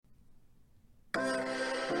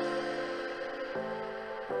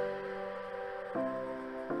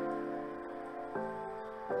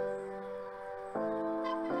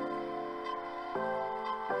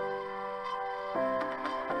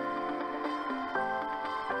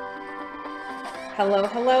Hello,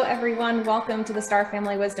 hello, everyone. Welcome to the Star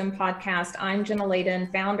Family Wisdom podcast. I'm Jenna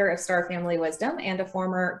Layden, founder of Star Family Wisdom and a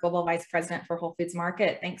former global vice president for Whole Foods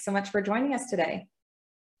Market. Thanks so much for joining us today.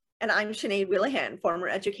 And I'm Sinead Wheelahan, former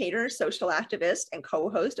educator, social activist, and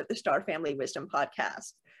co-host of the Star Family Wisdom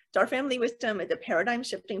podcast. Star Family Wisdom is a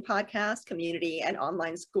paradigm-shifting podcast, community, and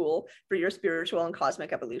online school for your spiritual and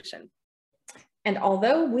cosmic evolution. And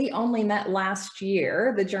although we only met last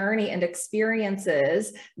year, the journey and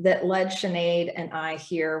experiences that led Sinead and I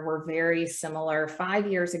here were very similar.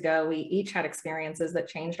 5 years ago, we each had experiences that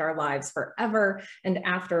changed our lives forever. And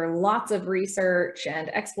after lots of research and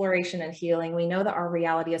exploration and healing, we know that our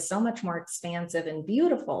reality is so much more expansive and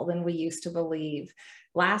beautiful than we used to believe.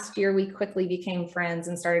 Last year, we quickly became friends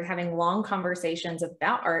and started having long conversations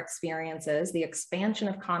about our experiences, the expansion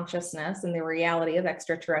of consciousness and the reality of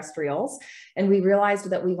extraterrestrials. And we realized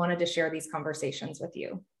that we wanted to share these conversations with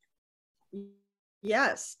you.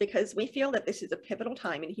 Yes, because we feel that this is a pivotal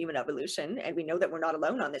time in human evolution, and we know that we're not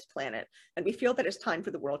alone on this planet. And we feel that it's time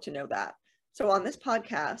for the world to know that. So on this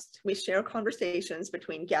podcast, we share conversations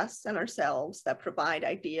between guests and ourselves that provide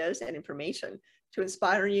ideas and information to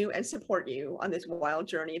inspire you and support you on this wild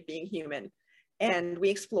journey of being human. And we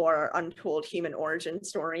explore our untold human origin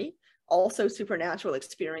story, also supernatural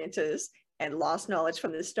experiences and lost knowledge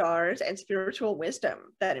from the stars and spiritual wisdom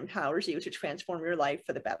that empowers you to transform your life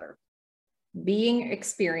for the better. Being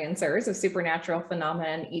experiencers of supernatural phenomena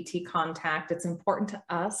and ET contact, it's important to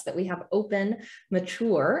us that we have open,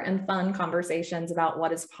 mature, and fun conversations about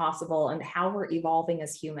what is possible and how we're evolving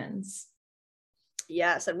as humans.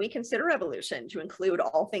 Yes, and we consider evolution to include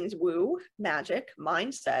all things woo, magic,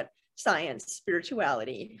 mindset, science,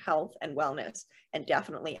 spirituality, health, and wellness, and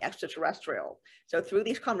definitely extraterrestrial. So through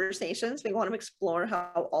these conversations, we want to explore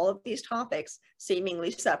how all of these topics,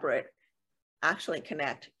 seemingly separate, actually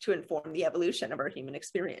connect to inform the evolution of our human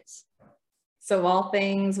experience. So all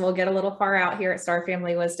things, we'll get a little far out here at Star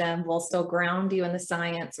Family Wisdom. We'll still ground you in the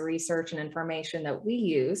science, research, and information that we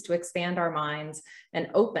use to expand our minds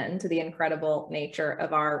and open to the incredible nature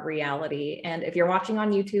of our reality. And if you're watching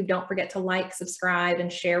on YouTube, don't forget to like, subscribe,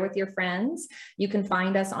 and share with your friends. You can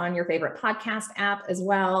find us on your favorite podcast app as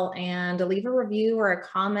well, and leave a review or a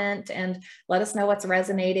comment and let us know what's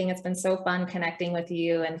resonating. It's been so fun connecting with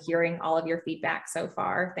you and hearing all of your feedback so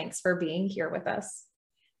far. Thanks for being here with us.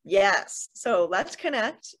 Yes, so let's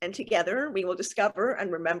connect, and together we will discover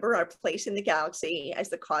and remember our place in the galaxy as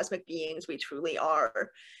the cosmic beings we truly are.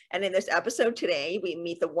 And in this episode today, we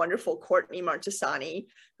meet the wonderful Courtney Marchesani,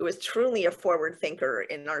 who is truly a forward thinker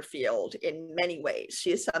in our field in many ways.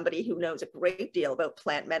 She is somebody who knows a great deal about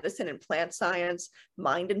plant medicine and plant science,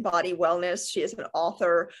 mind and body wellness. She is an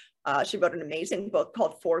author. She wrote an amazing book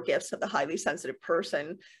called 4 Gifts of the Highly Sensitive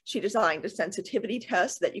Person. She designed a sensitivity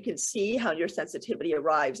test that you can see how your sensitivity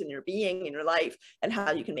arrives in your being, in your life, and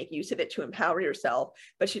how you can make use of it to empower yourself.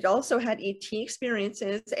 But she'd also had ET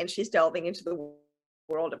experiences, and she's delving into the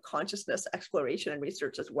world of consciousness exploration and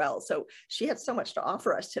research as well. So she had so much to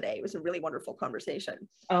offer us today. It was a really wonderful conversation.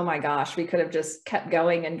 Oh my gosh, we could have just kept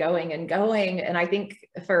going and going and going. And I think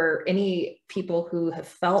for any people who have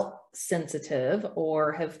felt sensitive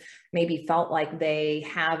or have maybe felt like they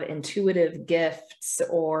have intuitive gifts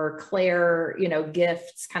or clair,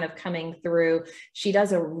 gifts kind of coming through, she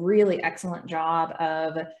does a really excellent job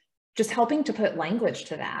of just helping to put language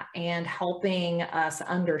to that and helping us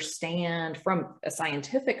understand from a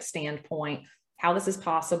scientific standpoint how this is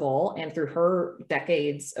possible, and through her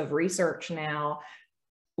decades of research now,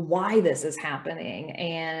 why this is happening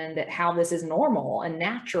and how this is normal and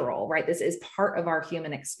natural, right? This is part of our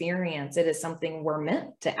human experience. It is something we're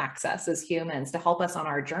meant to access as humans to help us on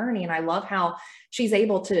our journey. And I love how she's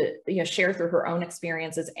able to, share through her own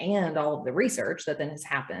experiences and all of the research that then has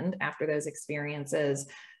happened after those experiences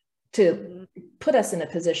to put us in a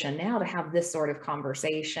position now to have this sort of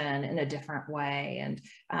conversation in a different way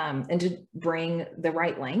and to bring the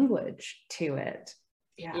right language to it.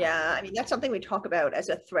 Yeah, I mean, that's something we talk about as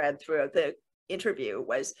a thread throughout the interview,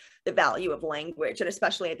 was the value of language, and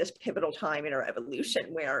especially at this pivotal time in our evolution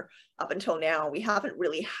where up until now we haven't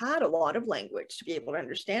really had a lot of language to be able to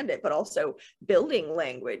understand it, but also building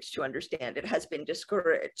language to understand it has been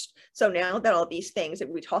discouraged. So now that all these things that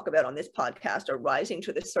we talk about on this podcast are rising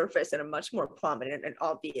to the surface in a much more prominent and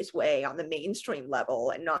obvious way on the mainstream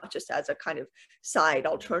level, and not just as a kind of side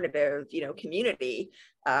alternative, community,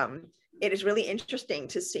 it is really interesting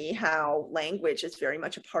to see how language is very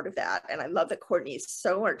much a part of that. And I love that Courtney is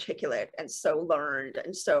so articulate and so learned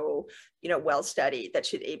and so well studied, that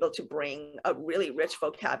she's able to bring a really rich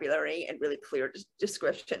vocabulary and really clear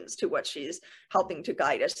descriptions to what she's helping to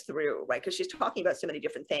guide us through, right? Because she's talking about so many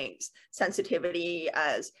different things. Sensitivity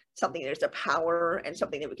as something there's a power and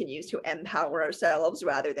something that we can use to empower ourselves,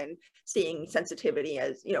 rather than seeing sensitivity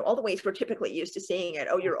as, all the ways we're typically used to seeing it.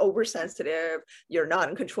 Oh, you're oversensitive, you're not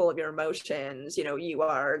in control of your emotions,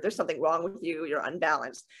 there's something wrong with you, you're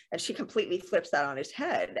unbalanced. And she completely flips that on his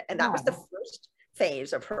head. And that was the first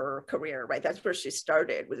phase of her career, right? That's where she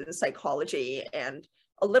started, was in psychology and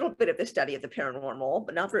a little bit of the study of the paranormal,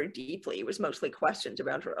 but not very deeply. It was mostly questions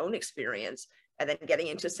around her own experience, and then getting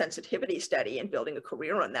into sensitivity study and building a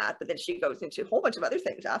career on that. But then she goes into a whole bunch of other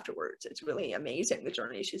things afterwards. It's really amazing, the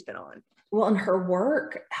journey she's been on. Well, and her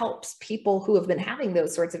work helps people who have been having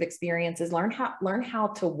those sorts of experiences learn how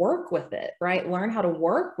to work with it, right? Learn how to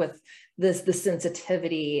work with the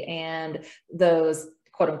sensitivity and those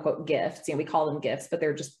quote unquote gifts. We call them gifts, but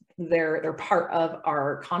they're part of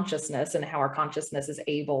our consciousness and how our consciousness is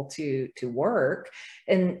able to work.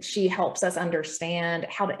 And she helps us understand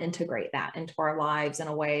how to integrate that into our lives in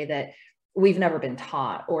a way that we've never been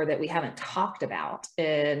taught, or that we haven't talked about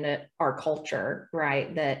in our culture,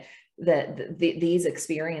 right? That these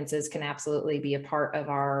experiences can absolutely be a part of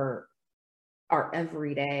our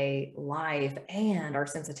everyday life, and our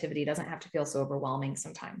sensitivity doesn't have to feel so overwhelming.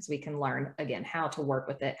 Sometimes we can learn, again, how to work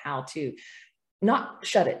with it, how to not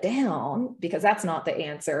shut it down, because that's not the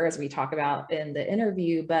answer, as we talk about in the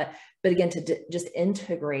interview, but again, to just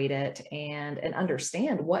integrate it and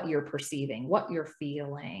understand what you're perceiving, what you're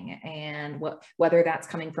feeling, and whether that's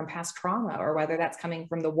coming from past trauma or whether that's coming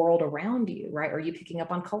from the world around you, right? Are you picking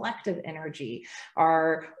up on collective energy,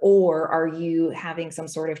 or are you having some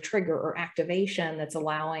sort of trigger or activation that's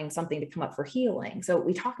allowing something to come up for healing? So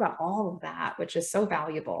we talk about all of that, which is so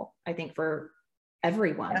valuable, I think, for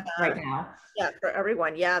everyone right now. Yeah, for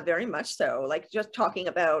everyone. Yeah, very much so. Like, just talking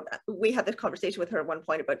about, we had this conversation with her at one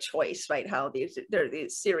point about choice, right? How there are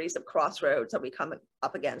these series of crossroads that we come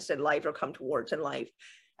up against in life, or come towards in life,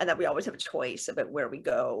 and that we always have a choice about where we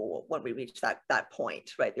go when we reach that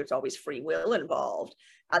point, right? There's always free will involved.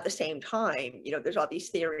 At the same time, there's all these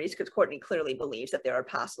theories, because Courtney clearly believes that there are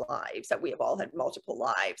past lives, that we have all had multiple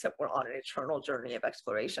lives, that we're on an eternal journey of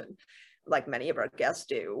exploration, like many of our guests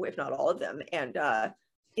do, if not all of them. And,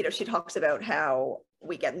 she talks about how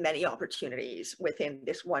we get many opportunities within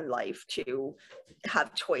this one life to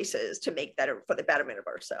have choices to make better, for the betterment of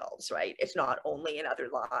ourselves, right? It's not only in other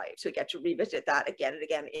lives. We get to revisit that again and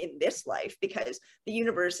again in this life, because the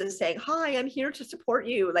universe is saying, hi, I'm here to support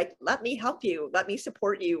you. Like, let me help you, let me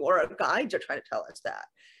support you. Or our guides are trying to tell us that.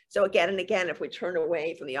 So again and again, if we turn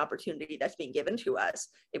away from the opportunity that's being given to us,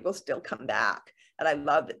 it will still come back. And I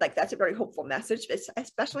love that. Like, that's a very hopeful message,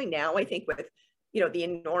 especially now, I think, with the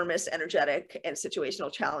enormous energetic and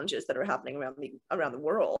situational challenges that are happening around the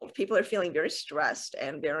world. People are feeling very stressed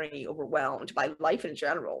and very overwhelmed by life in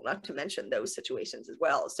general, not to mention those situations as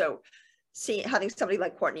well. So having somebody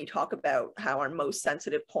like Courtney talk about how our most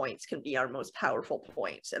sensitive points can be our most powerful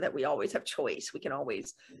points, and that we always have choice. We can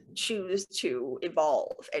always choose to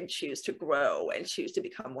evolve and choose to grow and choose to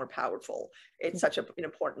become more powerful. It's such an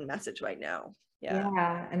important message right now.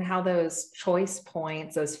 Yeah. And how those choice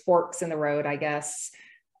points, those forks in the road, I guess,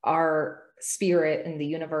 are spirit and the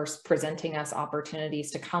universe presenting us opportunities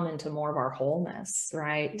to come into more of our wholeness,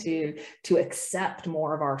 right? To accept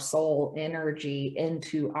more of our soul energy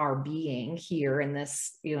into our being here in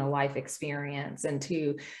this, life experience, and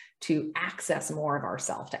to access more of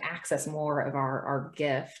ourself, to access more of our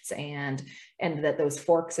gifts, and that those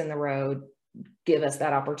forks in the road give us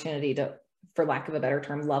that opportunity to, for lack of a better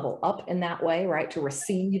term, level up in that way, right? To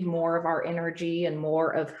receive more of our energy and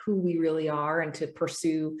more of who we really are, and to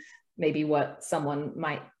pursue maybe what someone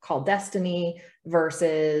might call destiny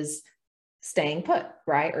versus staying put,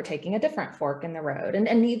 right? Or taking a different fork in the road.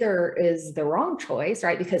 And neither is the wrong choice,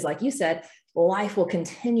 right? Because like you said, life will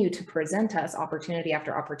continue to present us opportunity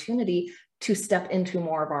after opportunity to step into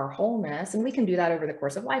more of our wholeness. And we can do that over the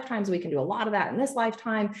course of lifetimes. We can do a lot of that in this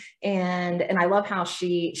lifetime. And I love how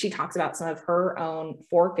she talks about some of her own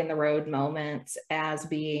fork in the road moments as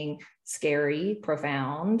being scary,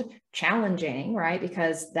 profound, challenging, right?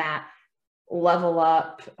 Because that level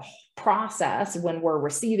up process, when we're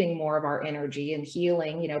receiving more of our energy and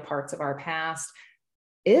healing, parts of our past,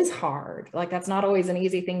 is hard. Like, that's not always an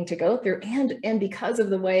easy thing to go through. And because of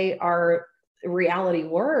the way our reality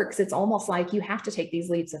works, it's almost like you have to take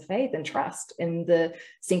these leaps of faith and trust in the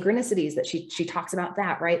synchronicities that she talks about,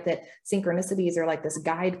 that, right? That synchronicities are like this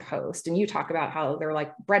guidepost, and you talk about how they're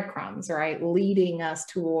like breadcrumbs, right? Leading us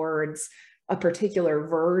towards a particular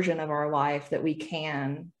version of our life that we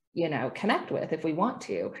can connect with if we want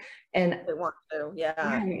to. And we want to, yeah.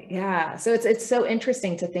 Right, yeah. So it's so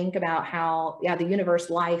interesting to think about how, the universe,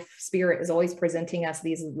 life, spirit is always presenting us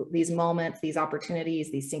these moments, these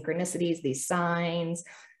opportunities, these synchronicities, these signs.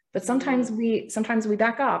 But sometimes we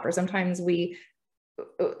back up, or sometimes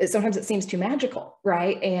it seems too magical,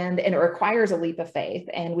 right? And it requires a leap of faith,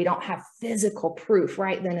 and we don't have physical proof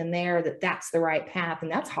right then and there that that's the right path,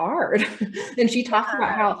 and that's hard. And she talks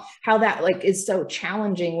about how that like is so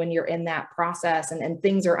challenging when you're in that process, and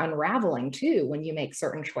things are unraveling too when you make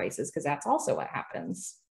certain choices, because that's also what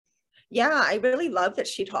happens. Yeah, I really love that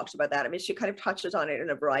she talks about that. I mean, she kind of touches on it in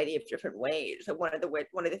a variety of different ways. So one of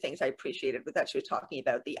the things I appreciated was that she was talking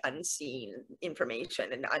about the unseen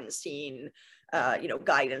information and unseen,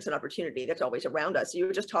 guidance and opportunity that's always around us. You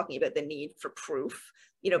were just talking about the need for proof.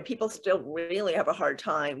 People still really have a hard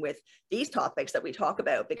time with these topics that we talk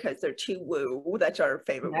about because they're too woo. That's our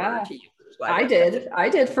favorite word to use. I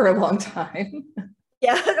did for a long time.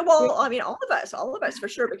 Yeah, well, I mean, all of us for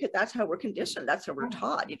sure, because that's how we're conditioned. That's how we're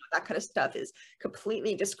taught. That kind of stuff is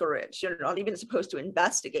completely discouraged. You're not even supposed to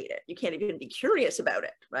investigate it. You can't even be curious about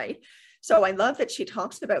it, right? So I love that she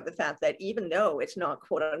talks about the fact that even though it's not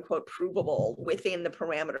quote unquote provable within the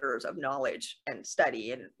parameters of knowledge and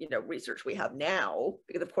study and, research we have now,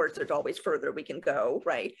 because of course there's always further we can go,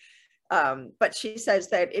 right? But she says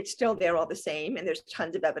that it's still there all the same, and there's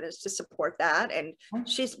tons of evidence to support that, and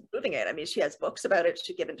she's proving it. I mean, she has books about it,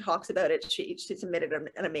 she's given talks about it, she submitted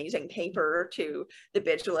an amazing paper to the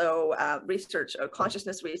Bigelow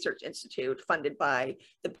Consciousness Research Institute, funded by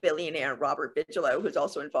the billionaire Robert Bigelow, who's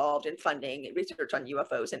also involved in funding research on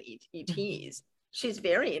UFOs and ETs. She's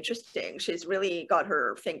very interesting. She's really got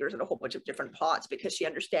her fingers in a whole bunch of different pots because she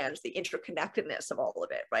understands the interconnectedness of all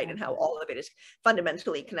of it, right? And how all of it is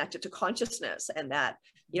fundamentally connected to consciousness, and that,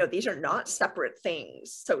 these are not separate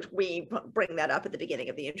things. So we bring that up at the beginning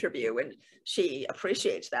of the interview, and she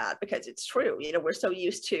appreciates that because it's true. We're so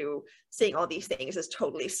used to seeing all these things as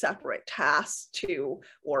totally separate tasks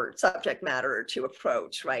or subject matter to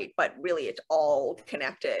approach, right? But really it's all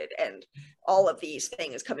connected, and all of these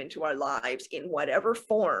things come into our lives in whatever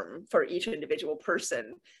form for each individual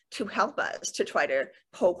person to help us to try to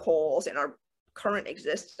poke holes in our current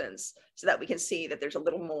existence so that we can see that there's a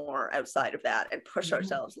little more outside of that and push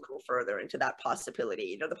ourselves a little further into that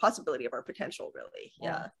possibility, the possibility of our potential, really.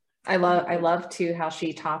 Yeah. I love too how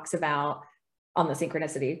she talks about, on the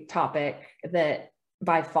synchronicity topic, that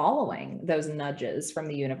by following those nudges from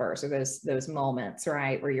the universe, or those moments,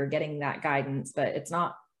 right, where you're getting that guidance, but it's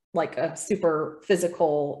not like a super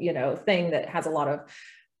physical, thing that has a lot of,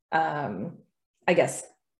 I guess,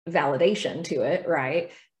 validation to it,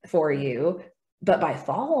 right, for you. But by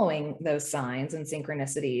following those signs and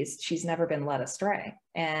synchronicities, she's never been led astray,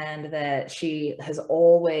 and that she has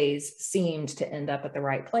always seemed to end up at the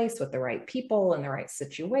right place with the right people in the right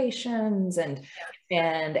situations, and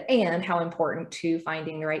how important to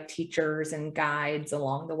finding the right teachers and guides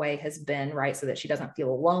along the way has been, right, so that she doesn't feel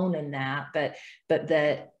alone in that, but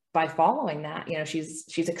that by following that,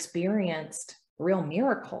 she's experienced real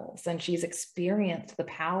miracles, and she's experienced the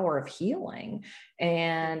power of healing.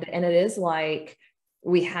 And it is like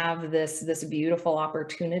we have this beautiful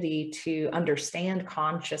opportunity to understand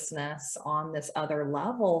consciousness on this other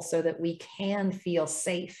level, so that we can feel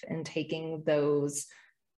safe in taking those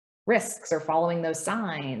risks or following those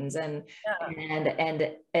signs, and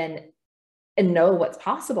know what's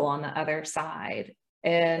possible on the other side.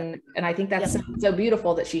 And I think that's so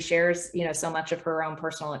beautiful that she shares, so much of her own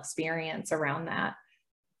personal experience around that.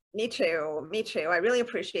 Me too. I really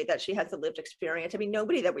appreciate that she has the lived experience. I mean,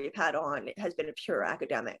 nobody that we've had on has been a pure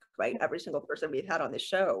academic, right? Every single person we've had on the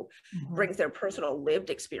show brings their personal lived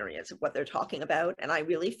experience of what they're talking about. And I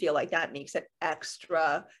really feel like that makes it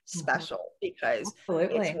extra special, because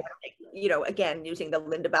it's, again, using the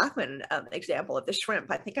Linda Bachman example of the shrimp,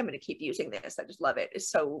 I think I'm going to keep using this. I just love it. It's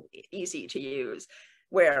so easy to use.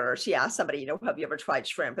 Where she asked somebody, have you ever tried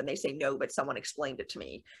shrimp? And they say no, but someone explained it to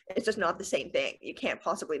me. It's just not the same thing. You can't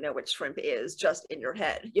possibly know what shrimp is just in your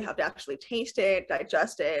head. You have to actually taste it,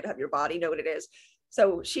 digest it, have your body know what it is.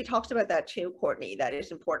 So she talks about that too, Courtney, that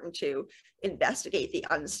it's important to investigate the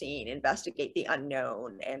unseen, investigate the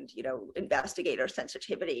unknown, and, investigate our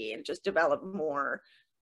sensitivity and just develop more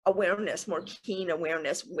awareness, more keen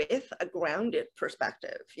awareness with a grounded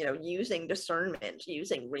perspective, using discernment,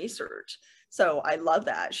 using research. So I love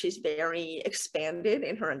that. She's very expanded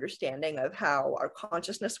in her understanding of how our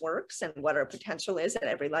consciousness works and what our potential is in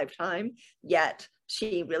every lifetime, yet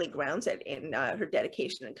she really grounds it in her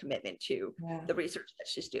dedication and commitment to the research that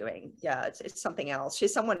she's doing. Yeah, it's something else.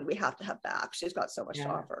 She's someone we have to have back. She's got so much to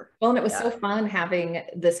offer. Well, and it was so fun having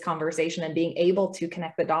this conversation and being able to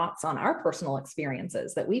connect the dots on our personal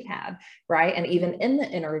experiences that we've had, right? And even in the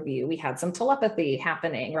interview, we had some telepathy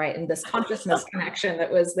happening, right? And this consciousness connection that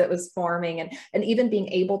was forming, and even being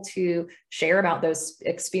able to share about those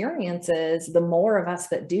experiences. The more of us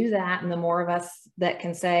that do that, and the more of us that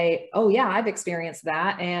can say, oh yeah, I've experienced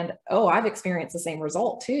that, and oh, I've experienced the same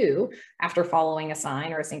result too after following a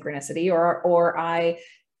sign or a synchronicity, or I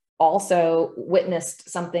also witnessed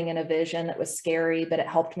something in a vision that was scary, but it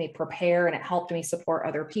helped me prepare and it helped me support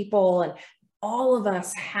other people. And all of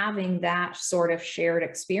us having that sort of shared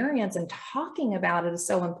experience and talking about it is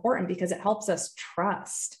so important, because it helps us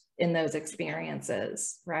trust in those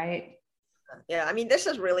experiences, right? Yeah, I mean, this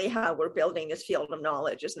is really how we're building this field of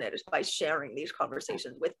knowledge, isn't it? Is by sharing these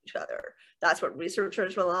conversations with each other. That's what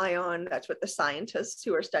researchers rely on. That's what the scientists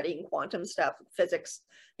who are studying quantum stuff, physics,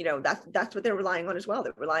 you know, that's what they're relying on as well.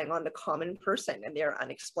 They're relying on the common person and their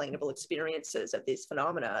unexplainable experiences of these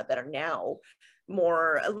phenomena that are now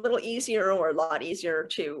a little easier, or a lot easier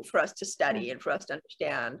for us to study and for us to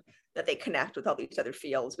understand, that they connect with all these other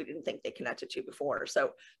fields we didn't think they connected to before.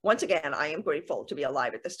 So once again, I am grateful to be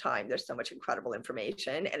alive at this time. There's so much incredible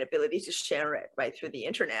information and ability to share it right through the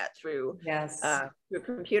internet, through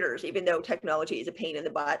computers. Even though technology is a pain in the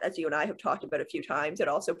butt, as you and I have talked about a few times, it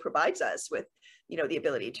also provides us with, you know, the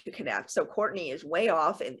ability to connect. So Courtney is way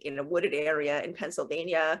off in a wooded area in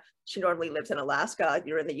Pennsylvania. She normally lives in Alaska.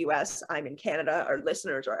 You're in the US, I'm in Canada. Our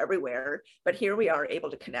listeners are everywhere, but here we are able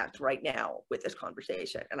to connect right now with this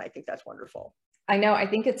conversation. And I think that's wonderful. I know. I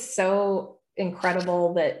think it's so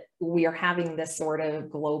incredible that we are having this sort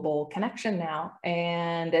of global connection now,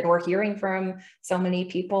 and we're hearing from so many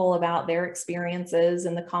people about their experiences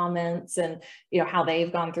in the comments, and you know how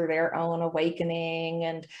they've gone through their own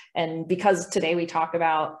awakening, and because today we talk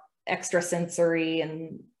about extrasensory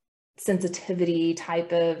and sensitivity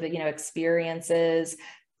type of, you know, experiences.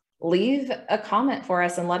 Leave a comment for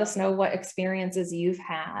us and let us know what experiences you've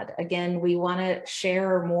had. Again, we want to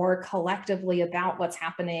share more collectively about what's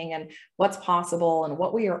happening and what's possible and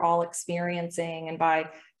what we are all experiencing. And by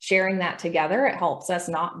sharing that together, it helps us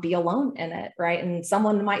not be alone in it, right? And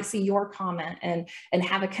someone might see your comment and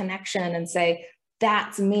have a connection and say,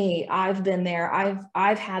 that's me. I've been there.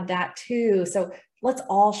 I've had that too. So let's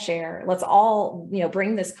all share. Let's all, you know,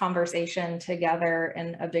 bring this conversation together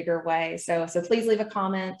in a bigger way. So please leave a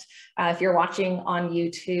comment. If you're watching on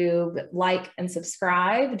YouTube, like and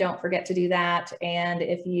subscribe. Don't forget to do that. And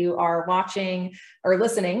if you are watching or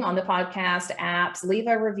listening on the podcast apps, leave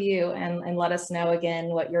a review and let us know again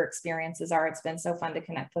what your experiences are. It's been so fun to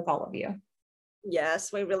connect with all of you.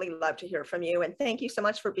 Yes, we really love to hear from you. And thank you so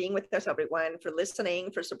much for being with us, everyone, for listening,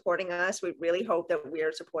 for supporting us. We really hope that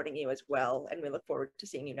we're supporting you as well. And we look forward to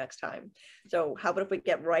seeing you next time. So how about if we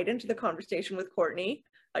get right into the conversation with Courtney?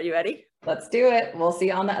 Are you ready? Let's do it. We'll see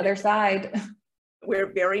you on the other side.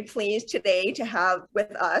 We're very pleased today to have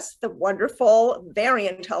with us the wonderful, very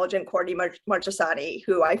intelligent Courtney Marchesani,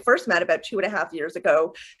 who I first met about 2.5 years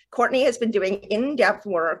ago. Courtney has been doing in-depth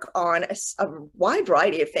work on a wide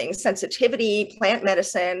variety of things: sensitivity, plant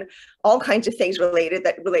medicine, all kinds of things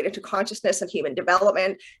related to consciousness and human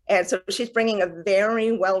development. And so she's bringing a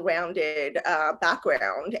very well-rounded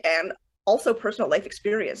background and also personal life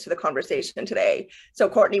experience to the conversation today. So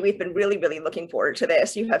Courtney, we've been really, really looking forward to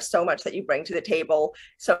this. You have so much that you bring to the table.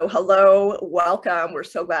 So hello, welcome. We're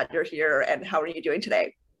so glad you're here. And how are you doing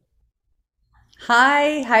today?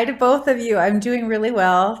 Hi to both of you. I'm doing really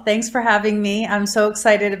well. Thanks for having me. I'm so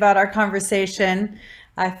excited about our conversation.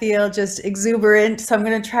 I feel just exuberant. So I'm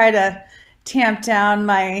going to try to tamp down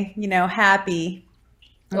my, happy.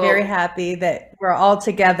 I'm very happy that we're all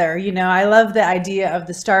together. I love the idea of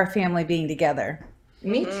the star family being together.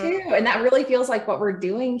 Me too. And that really feels like what we're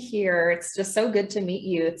doing here. It's just so good to meet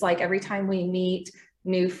you. It's like every time we meet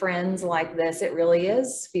new friends like this, it really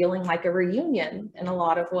is feeling like a reunion in a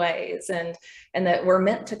lot of ways, and that we're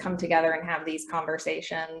meant to come together and have these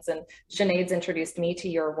conversations. And Sinead's introduced me to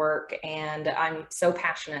your work, and I'm so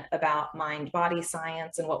passionate about mind-body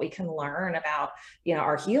science and what we can learn about,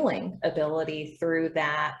 our healing ability through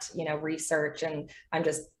that, research. And I'm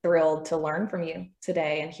just thrilled to learn from you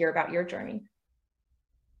today and hear about your journey.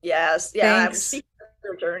 Yes. Yeah.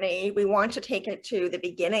 your journey, we want to take it to the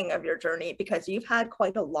beginning of your journey, because you've had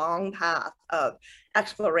quite a long path of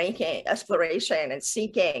exploration and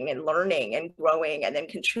seeking and learning and growing, and then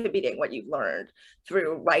contributing what you've learned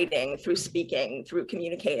through writing, through speaking, through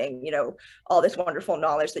communicating, you know, all this wonderful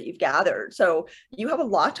knowledge that you've gathered. So you have a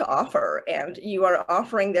lot to offer, and you are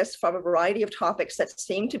offering this from a variety of topics that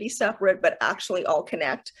seem to be separate, but actually all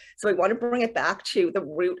connect. So we want to bring it back to the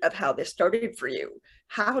root of how this started for you.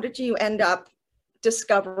 How did you end up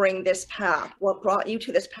discovering this path? What brought you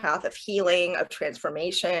to this path of healing, of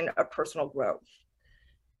transformation, of personal growth?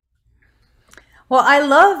 Well, I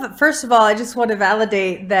love, first of all, I just want to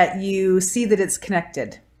validate that you see that it's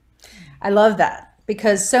connected. I love that,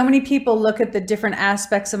 because so many people look at the different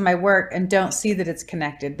aspects of my work and don't see that it's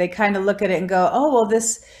connected. They kind of look at it and go, oh, well,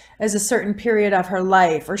 this is a certain period of her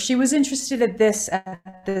life, or she was interested in this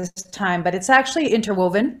at this time, but it's actually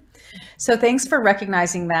interwoven. So thanks for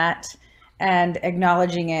recognizing that and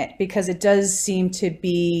acknowledging it, because it does seem to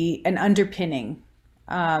be an underpinning.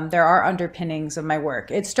 There are underpinnings of my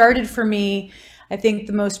work. It started for me, I think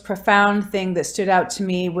the most profound thing that stood out to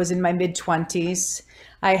me was in my mid-20s.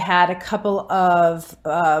 I had a couple of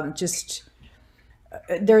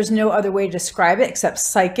there's no other way to describe it except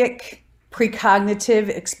psychic, precognitive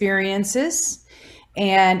experiences.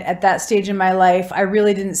 And at that stage in my life, I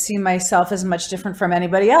really didn't see myself as much different from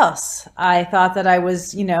anybody else. I thought that I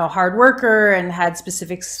was, you know, a hard worker and had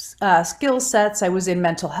specific skill sets. I was in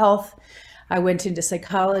mental health. I went into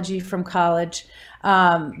psychology from college.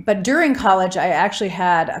 But during college, I actually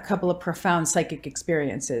had a couple of profound psychic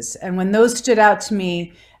experiences. And when those stood out to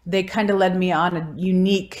me, they kind of led me on a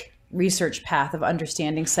unique research path of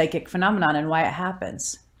understanding psychic phenomenon and why it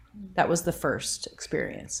happens. That was the first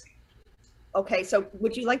experience. Okay, so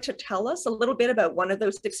would you like to tell us a little bit about one of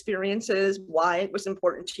those experiences, why it was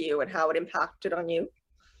important to you and how it impacted on you?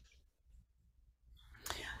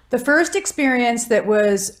 The first experience that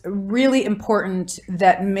was really important,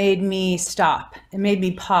 that made me stop, it made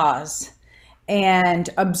me pause and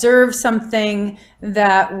observe something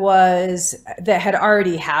that had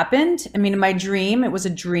already happened. I mean, in my dream, it was a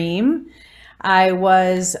dream. I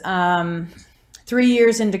was 3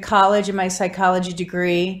 years into college in my psychology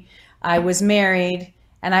degree. I was married,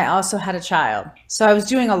 and I also had a child. So I was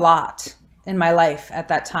doing a lot in my life at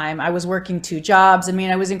that time. I was working 2 jobs. I mean,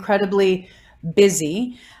 I was incredibly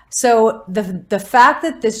busy. So the fact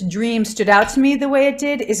that this dream stood out to me the way it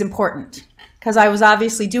did is important, because I was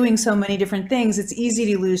obviously doing so many different things. It's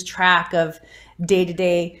easy to lose track of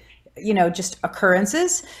day-to-day, you know, just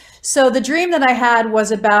occurrences. So the dream that I had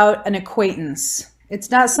was about an acquaintance.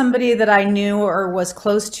 It's not somebody that I knew or was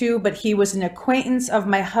close to, but he was an acquaintance of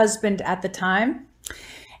my husband at the time.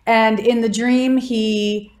 And in the dream,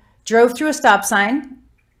 he drove through a stop sign,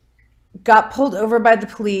 got pulled over by the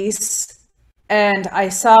police, and I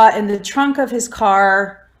saw in the trunk of his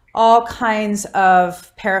car all kinds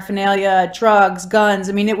of paraphernalia, drugs, guns.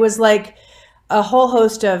 I mean, it was like a whole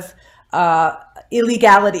host of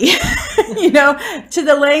illegality, you know, to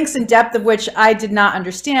the lengths and depth of which I did not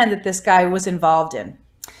understand that this guy was involved in.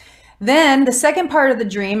 Then the second part of the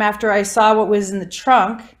dream, after I saw what was in the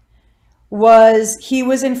trunk, was he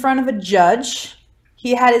was in front of a judge.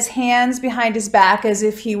 He had his hands behind his back as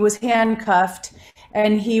if he was handcuffed,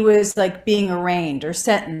 and he was like being arraigned or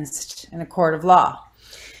sentenced in a court of law.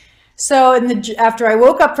 So after I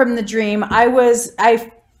woke up from the dream,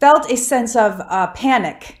 I felt a sense of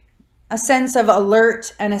panic, a sense of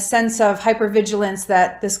alert, and a sense of hypervigilance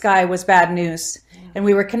that this guy was bad news and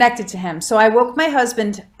we were connected to him. So I woke my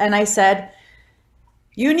husband and I said,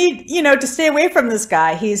 you need, you know, to stay away from this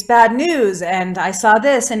guy. He's bad news. And I saw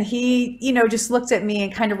this, and he, you know, just looked at me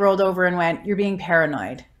and kind of rolled over and went, "You're being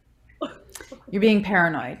paranoid. You're being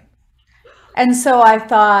paranoid." And so I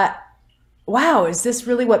thought, wow, is this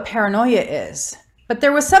really what paranoia is? But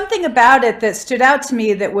there was something about it that stood out to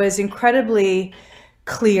me that was incredibly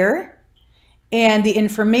clear. And the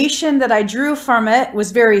information that I drew from it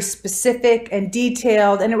was very specific and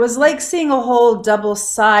detailed. And it was like seeing a whole double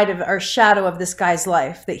side of, or shadow of, this guy's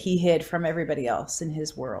life that he hid from everybody else in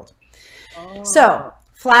his world. Oh. So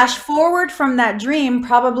flash forward from that dream,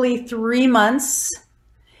 probably 3 months.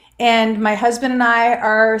 And my husband and I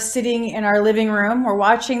are sitting in our living room. We're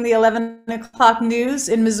watching the 11 o'clock news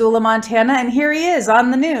in Missoula, Montana. And here he is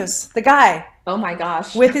on the news, the guy. Oh my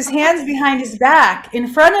gosh. With his hands behind his back in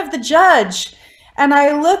front of the judge. And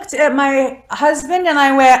I looked at my husband and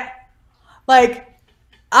I went, like,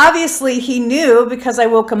 obviously he knew, because I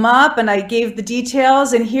woke him up and I gave the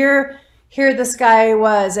details, and here this guy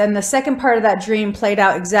was. And the second part of that dream played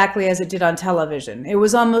out exactly as it did on television. It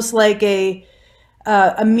was almost like a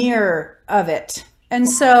mirror of it. And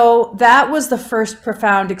so that was the first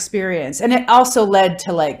profound experience. And it also led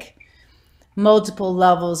to like multiple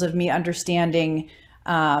levels of me understanding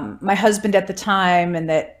my husband at the time and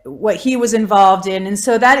that what he was involved in. And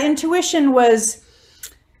so that intuition was,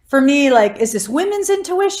 for me, like, is this women's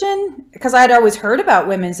intuition? Because I'd always heard about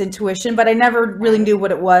women's intuition, but I never really knew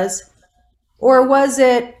what it was. Or was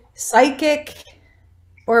it psychic?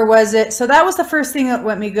 Or was it? So that was the first thing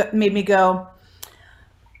that made me go,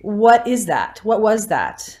 what is that? What was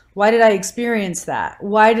that? Why did I experience that?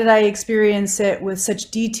 Why did I experience it with such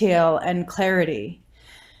detail and clarity?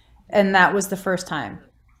 And that was the first time.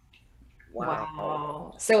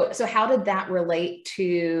 Wow. So how did that relate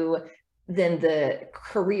to then the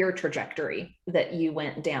career trajectory that you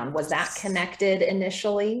went down? Was that connected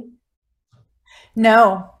initially?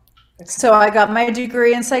 No. So I got my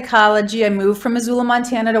degree in psychology. I moved from Missoula,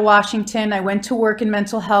 Montana to Washington. I went to work in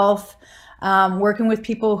mental health, working with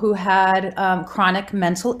people who had chronic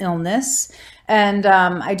mental illness. And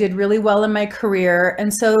I did really well in my career.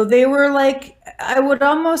 And so they were like, I would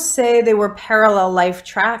almost say they were parallel life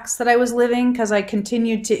tracks that I was living, because I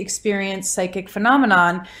continued to experience psychic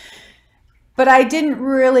phenomenon, but I didn't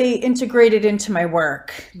really integrate it into my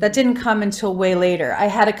work. That didn't come until way later. I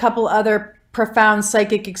had a couple other profound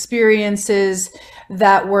psychic experiences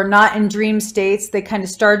that were not in dream states. They kind of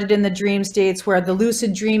started in the dream states, where the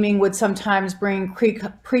lucid dreaming would sometimes bring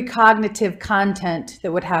precognitive content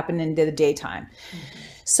that would happen in the daytime.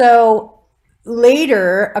 So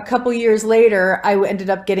later, a couple years later, I ended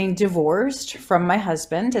up getting divorced from my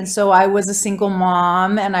husband. And so I was a single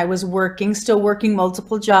mom, and I was still working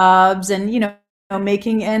multiple jobs and,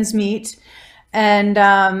 making ends meet. And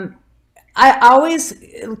I always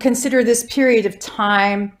consider this period of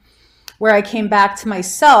time where I came back to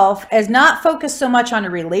myself as not focused so much on a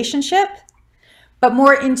relationship, but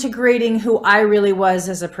more integrating who I really was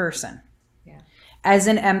as a person, as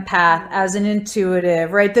an empath, as an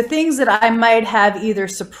intuitive, right? The things that I might have either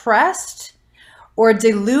suppressed or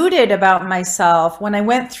diluted about myself when I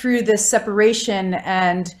went through this separation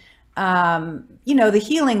and, the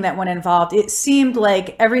healing that went involved, it seemed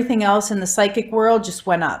like everything else in the psychic world just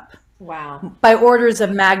went up. Wow. By orders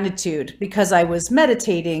of magnitude, because I was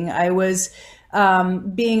meditating, I was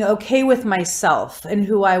being okay with myself and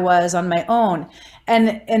who I was on my own.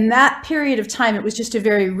 And in that period of time, it was just a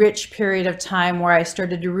very rich period of time where I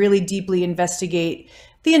started to really deeply investigate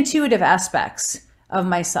the intuitive aspects of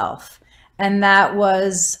myself. And that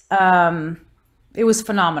was, it was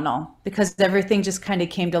phenomenal, because everything just kind of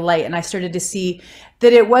came to light. And I started to see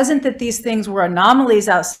that it wasn't that these things were anomalies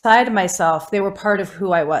outside of myself. They were part of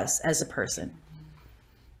who I was as a person.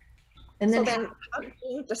 And then how did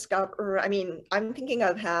you discover, I'm thinking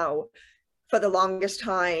of how for the longest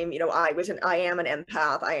time, I am an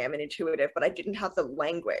empath, I am an intuitive, but I didn't have the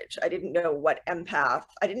language. I didn't know what empath,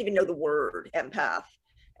 I didn't even know the word empath.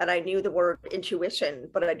 And I knew the word intuition,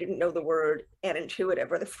 but I didn't know the word an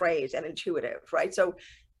intuitive or the phrase an intuitive, right? So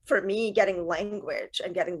for me, getting language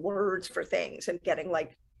and getting words for things and getting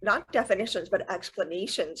like, not definitions, but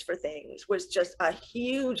explanations for things was just a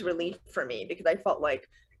huge relief for me, because I felt like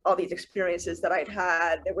all these experiences that I'd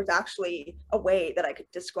had, there was actually a way that I could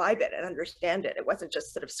describe it and understand it. It wasn't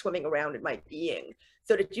just sort of swimming around in my being.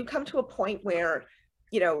 So did you come to a point where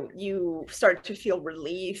you started to feel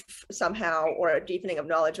relief somehow, or a deepening of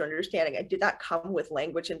knowledge or understanding? And did that come with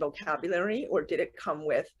language and vocabulary, or did it come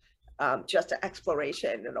with just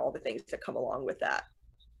exploration and all the things that come along with that?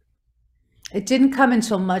 It didn't come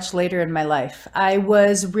until much later in my life. I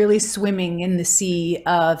was really swimming in the sea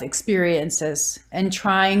of experiences and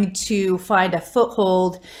trying to find a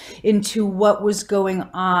foothold into what was going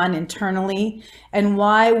on internally, and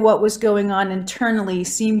why what was going on internally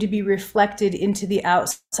seemed to be reflected into the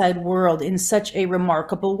outside world in such a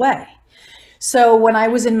remarkable way. So when I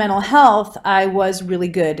was in mental health, I was really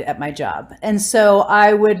good at my job. And so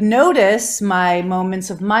I would notice my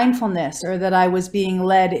moments of mindfulness, or that I was being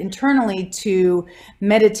led internally to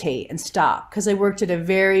meditate and stop, because I worked at a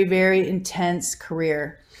very, very intense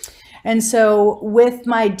career. And so with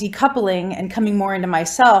my decoupling and coming more into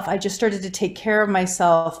myself, I just started to take care of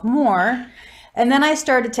myself more. And then I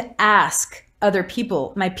started to ask other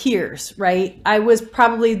people, my peers, right? I was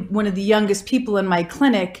probably one of the youngest people in my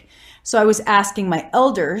clinic. So I was asking my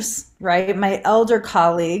elders, right, my elder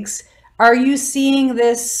colleagues, are you seeing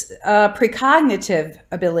this precognitive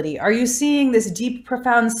ability? Are you seeing this deep,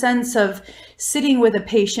 profound sense of sitting with a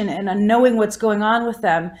patient and knowing what's going on with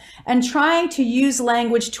them, and trying to use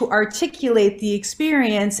language to articulate the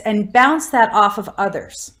experience and bounce that off of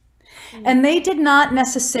others? And they did not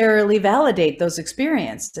necessarily validate those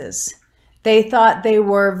experiences. They thought they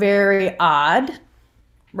were very odd,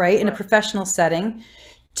 right, in a professional setting.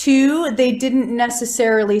 Two, they didn't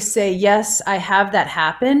necessarily say, yes, I have that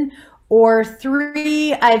happen. Or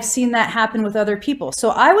three, I've seen that happen with other people. So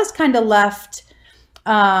I was kind of left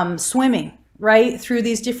swimming, right, through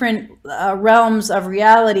these different realms of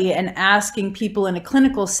reality and asking people in a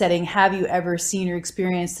clinical setting, have you ever seen or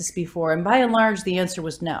experienced this before? And by and large, the answer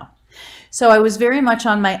was no. So I was very much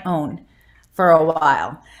on my own for a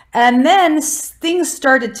while. And then things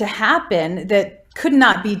started to happen that could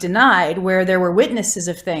not be denied, where there were witnesses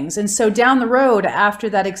of things. And so down the road, after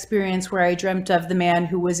that experience where I dreamt of the man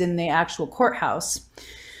who was in the actual courthouse,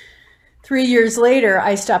 3 years later,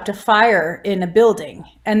 I stopped a fire in a building,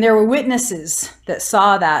 and there were witnesses that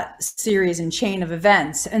saw that series and chain of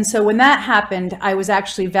events. And so when that happened, I was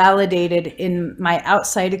actually validated in my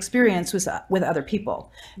outside experience with other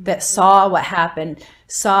people that saw what happened,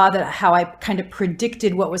 saw that how I kind of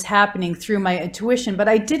predicted what was happening through my intuition, but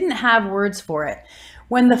I didn't have words for it.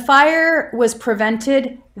 When the fire was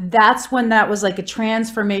prevented, that's when that was like a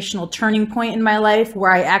transformational turning point in my life,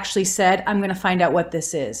 where I actually said, I'm going to find out what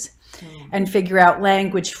this is and figure out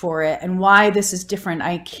language for it and why this is different.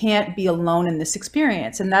 I can't be alone in this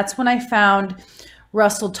experience. And that's when I found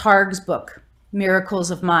Russell Targ's book, Miracles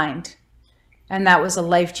of Mind. And that was a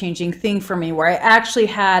life-changing thing for me, where I actually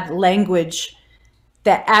had language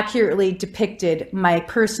that accurately depicted my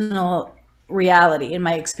personal reality and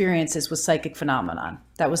my experiences with psychic phenomenon.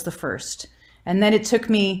 That was the first. And then it took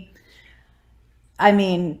me,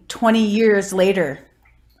 20 years later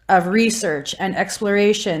of research and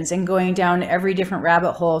explorations and going down every different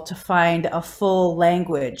rabbit hole to find a full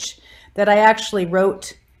language that I actually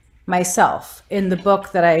wrote myself in the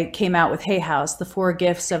book that I came out with Hay House, The 4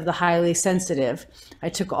 Gifts of the Highly Sensitive. I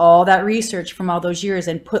took all that research from all those years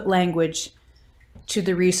and put language to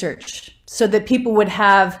the research so that people would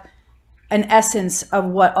have an essence of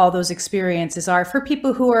what all those experiences are for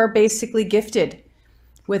people who are basically gifted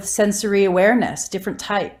with sensory awareness, different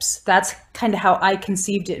types. That's kind of how I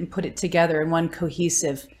conceived it and put it together in one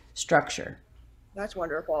cohesive structure. That's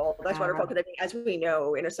wonderful. That's wonderful. Because I think, as we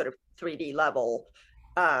know, in a sort of 3D level,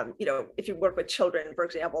 if you work with children, for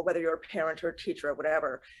example, whether you're a parent or a teacher or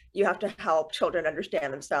whatever, you have to help children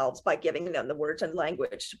understand themselves by giving them the words and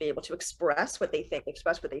language to be able to express what they think,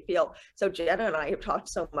 express what they feel. So Jenna and I have talked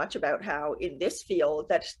so much about how in this field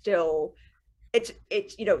that still,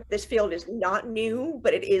 this field is not new,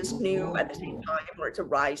 but it is new at the same time, where it's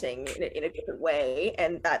arising in a different way,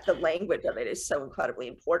 and that the language of it is so incredibly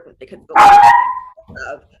important because the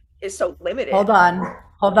language is so limited. Hold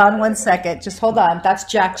on 1 second. Just hold on. That's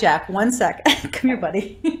Jack. 1 second. Come here,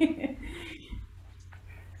 buddy.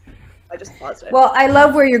 I just paused it. Well, I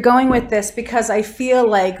love where you're going with this, because I feel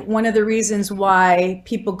like one of the reasons why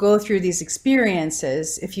people go through these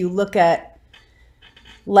experiences, if you look at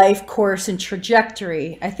life course and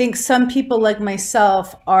trajectory, I think some people like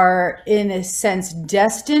myself are in a sense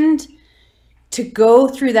destined to go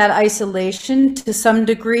through that isolation to some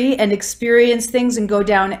degree and experience things and go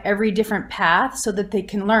down every different path so that they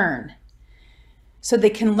can learn. So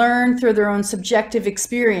they can learn through their own subjective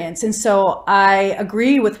experience. And so I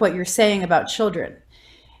agree with what you're saying about children.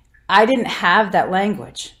 I didn't have that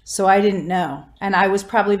language, so I didn't know. And I was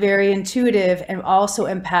probably very intuitive and also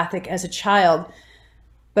empathic as a child,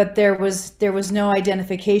 but there was no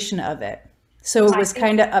identification of it. So it was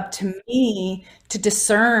kind of up to me to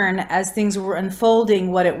discern as things were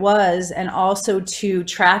unfolding what it was, and also to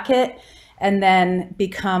track it and then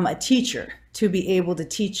become a teacher to be able to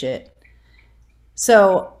teach it.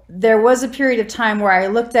 So there was a period of time where I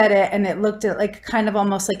looked at it and it looked at like kind of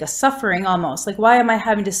almost like a suffering, almost like, why am I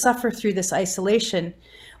having to suffer through this isolation?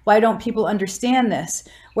 Why don't people understand this?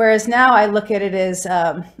 Whereas now I look at it as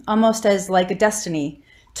almost as like a destiny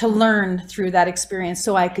to learn through that experience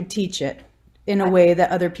so I could teach it in a way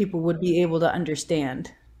that other people would be able to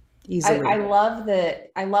understand easily. I love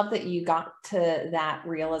that you got to that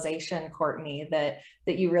realization, Courtney, that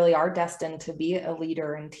you really are destined to be a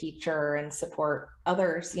leader and teacher and support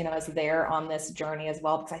others, as they're on this journey as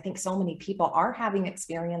well. Because I think so many people are having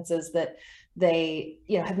experiences that they,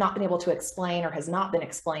 have not been able to explain, or has not been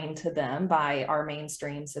explained to them by our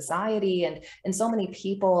mainstream society. And so many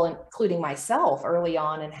people, including myself early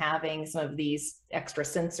on, in having some of these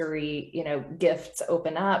extrasensory, gifts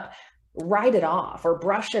open up, write it off or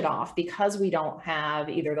brush it off because we don't have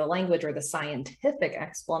either the language or the scientific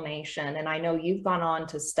explanation. And I know you've gone on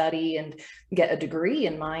to study and get a degree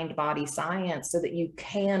in mind-body science so that you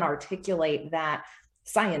can articulate that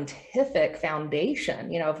scientific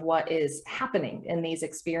foundation, of what is happening in these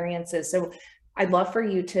experiences. So I'd love for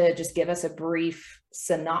you to just give us a brief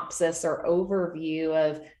synopsis or overview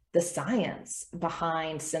of the science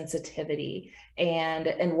behind sensitivity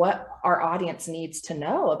and what our audience needs to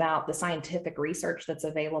know about the scientific research that's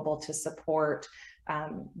available to support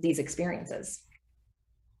these experiences.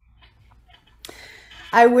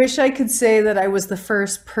 I wish I could say that I was the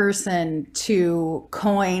first person to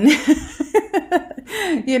coin,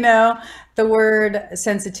 the word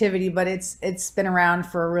sensitivity, but it's been around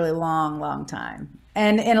for a really long time.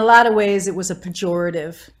 And in a lot of ways, it was a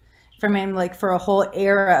pejorative. For me, like for a whole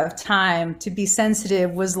era of time, to be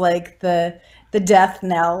sensitive was like the death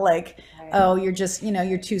knell, like, oh, you're just,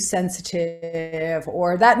 you're too sensitive,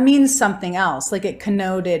 or that means something else. Like it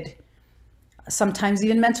connoted sometimes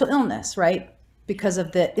even mental illness, right? Because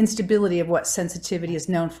of the instability of what sensitivity is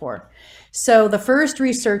known for. So the first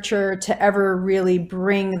researcher to ever really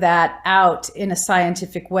bring that out in a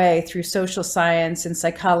scientific way through social science and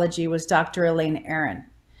psychology was Dr. Elaine Aron.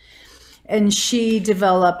 And she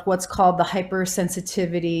developed what's called the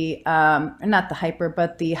hypersensitivity, not the hyper,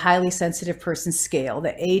 but the highly sensitive person scale,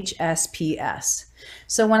 the HSPS.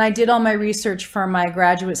 So when I did all my research for my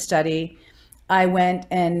graduate study, I went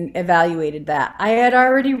and evaluated that. I had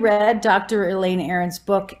already read Dr. Elaine Aron's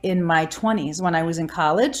book in my 20s when I was in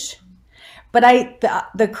college. But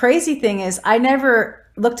the crazy thing is I never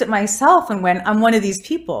looked at myself and went, I'm one of these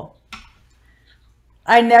people.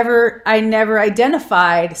 I never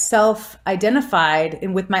self-identified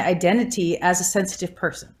and with my identity as a sensitive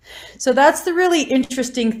person. So that's the really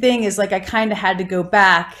interesting thing, is like I kind of had to go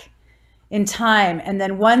back in time. And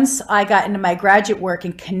then once I got into my graduate work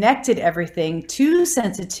and connected everything to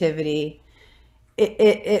sensitivity,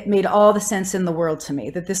 it made all the sense in the world to me,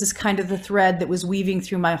 that this is kind of the thread that was weaving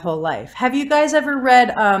through my whole life. Have you guys ever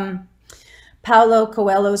read Paulo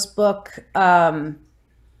Coelho's book?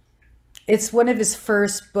 It's one of his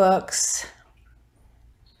first books.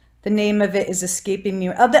 The name of it is escaping me.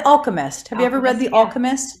 Oh, The Alchemist. Have you ever read The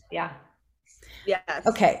Alchemist? Yeah. Yes.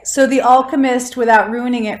 Okay, so The Alchemist, without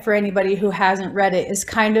ruining it for anybody who hasn't read it, is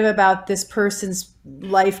kind of about this person's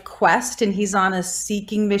life quest, and he's on a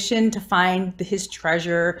seeking mission to find his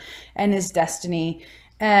treasure and his destiny.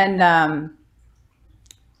 And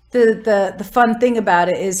the fun thing about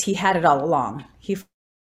it is he had it all along. He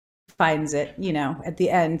finds it, at the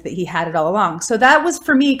end, that he had it all along. So that was,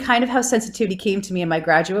 for me, kind of how sensitivity came to me in my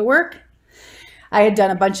graduate work. I had done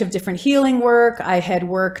a bunch of different healing work. I had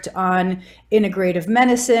worked on integrative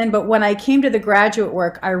medicine, but when I came to the graduate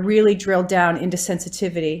work, I really drilled down into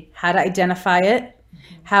sensitivity, how to identify it,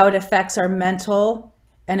 how it affects our mental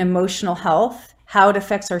and emotional health, how it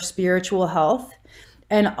affects our spiritual health,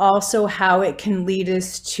 and also how it can lead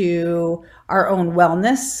us to our own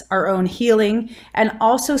wellness, our own healing, and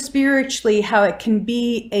also spiritually, how it can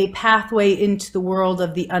be a pathway into the world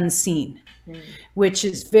of the unseen, which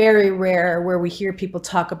is very rare, where we hear people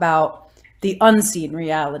talk about the unseen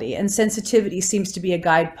reality. And sensitivity seems to be a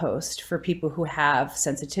guidepost for people who have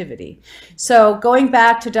sensitivity. So going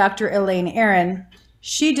back to Dr. Elaine Aron,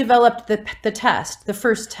 she developed the test, the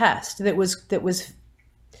first test that was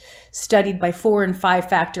studied by 4 and 5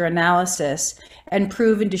 factor analysis and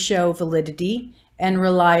proven to show validity and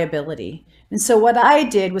reliability. And so what I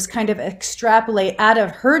did was kind of extrapolate out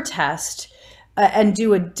of her test and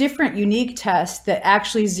do a different unique test that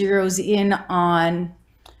actually zeroes in on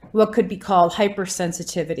what could be called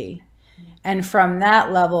hypersensitivity. And from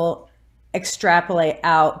that level, extrapolate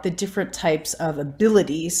out the different types of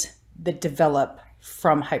abilities that develop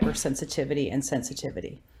from hypersensitivity and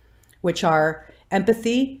sensitivity, which are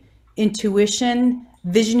empathy, intuition,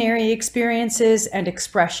 visionary experiences, and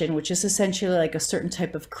expression, which is essentially like a certain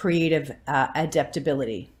type of creative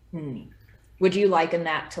adaptability. Would you liken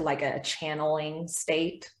that to like a channeling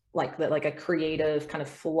state, like a creative kind of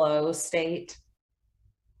flow state?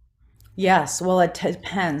 Yes, well, it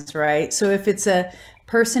depends, right? So if it's a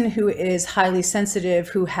person who is highly sensitive,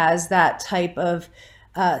 who has that type of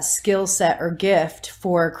skill set or gift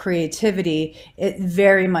for creativity, it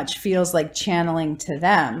very much feels like channeling to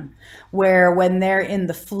them, where when they're in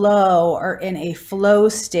the flow or in a flow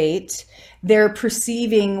state, they're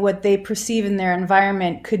perceiving what they perceive in their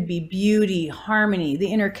environment could be beauty, harmony, the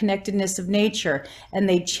interconnectedness of nature, and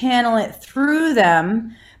they channel it through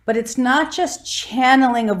them. But it's not just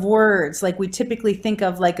channeling of words like we typically think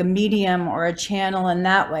of, like a medium or a channel in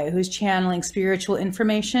that way, who's channeling spiritual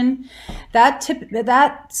information.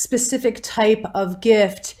 That specific type of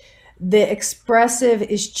gift, the expressive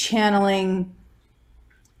is channeling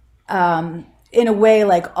in a way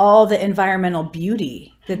like all the environmental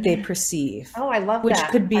beauty that they perceive. Oh, I love which that.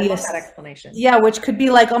 Could be I love that explanation. Yeah, which could be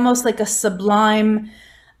like almost like a sublime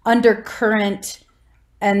undercurrent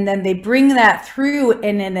And then they bring that through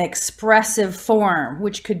in an expressive form,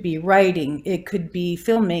 which could be writing, it could be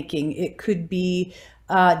filmmaking, it could be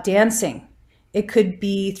dancing, it could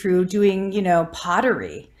be through doing,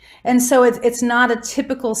 pottery. And so it's not a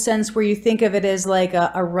typical sense where you think of it as like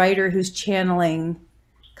a writer who's channeling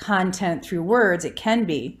content through words. It can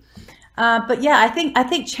be. But yeah, I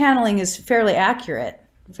think channeling is fairly accurate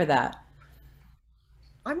for that.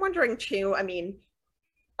 I'm wondering too,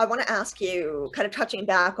 I want to ask you, kind of touching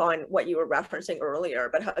back on what you were referencing earlier,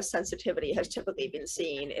 but how sensitivity has typically been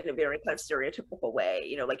seen in a very kind of stereotypical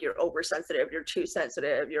way. Like you're oversensitive, you're too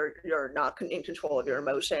sensitive, you're not in control of your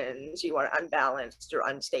emotions, you are unbalanced, you're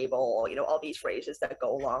unstable, all these phrases that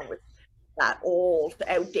go along with that old,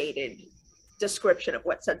 outdated description of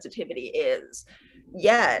what sensitivity is.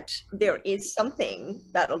 Yet there is something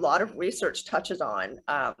that a lot of research touches on,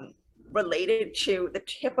 related to the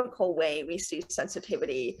typical way we see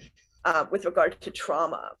sensitivity with regard to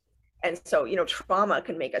trauma. And so, trauma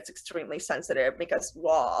can make us extremely sensitive, make us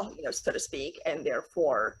raw, so to speak, and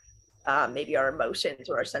therefore maybe our emotions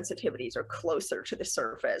or our sensitivities are closer to the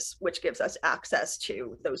surface, which gives us access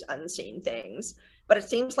to those unseen things. But it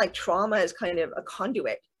seems like trauma is kind of a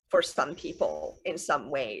conduit for some people in some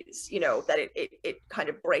ways, that it kind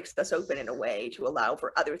of breaks us open in a way to allow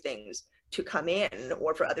for other things to come in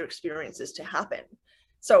or for other experiences to happen.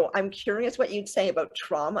 So I'm curious what you'd say about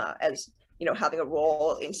trauma as, having a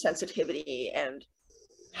role in sensitivity, and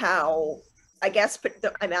how, I guess, but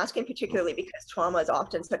I'm asking particularly because trauma is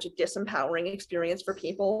often such a disempowering experience for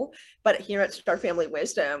people. But here at Star Family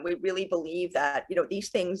Wisdom, we really believe that, these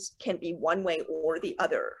things can be one way or the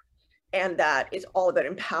other. And that is all about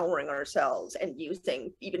empowering ourselves and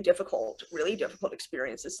using even really difficult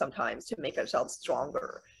experiences sometimes to make ourselves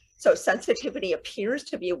stronger. So sensitivity appears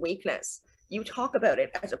to be a weakness. You talk about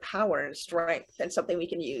it as a power and strength and something we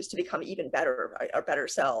can use to become even better, our better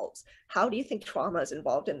selves. How do you think trauma is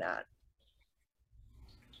involved in that?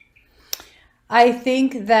 I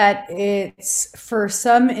think that it's, for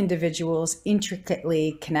some individuals,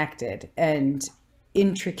 intricately connected and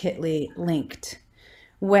intricately linked.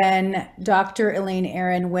 When Dr. Elaine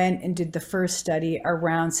Aron went and did the first study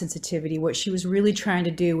around sensitivity, what she was really trying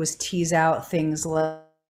to do was tease out things like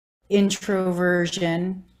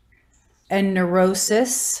introversion and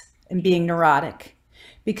neurosis and being neurotic,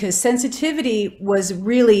 because sensitivity was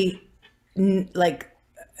really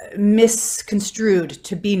misconstrued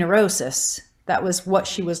to be neurosis. That was what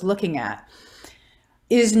she was looking at.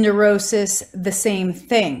 Is neurosis the same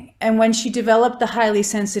thing? And when she developed the highly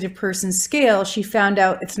sensitive person scale, she found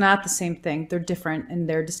out it's not the same thing. They're different and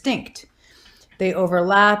they're distinct. They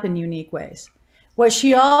overlap in unique ways. What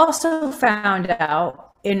she also found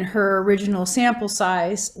out in her original sample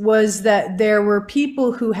size was that there were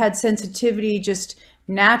people who had sensitivity just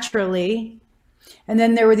naturally. And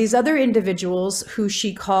then there were these other individuals who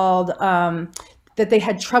she called that they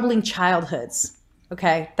had troubling childhoods.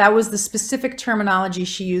 Okay, that was the specific terminology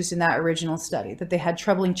she used in that original study, that they had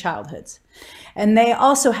troubling childhoods. And they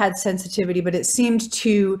also had sensitivity, but it seemed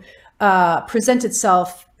to present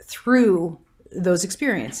itself through those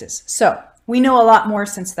experiences. So we know a lot more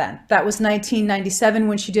since then. That was 1997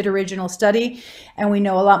 when she did original study, and we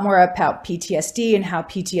know a lot more about PTSD and how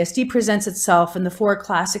PTSD presents itself in the 4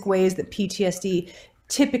 classic ways that PTSD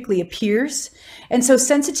typically appears. And so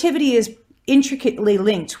sensitivity is intricately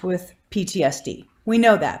linked with PTSD. We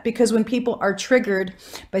know that because when people are triggered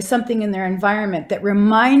by something in their environment that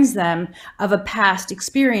reminds them of a past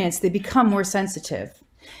experience, they become more sensitive.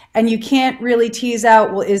 And you can't really tease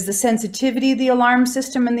out, well, is the sensitivity the alarm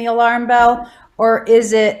system and the alarm bell, or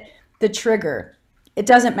is it the trigger? It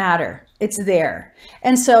doesn't matter. It's there.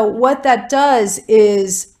 And so what that does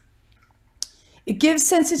is it gives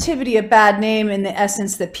sensitivity a bad name in the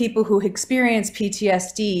essence that people who experience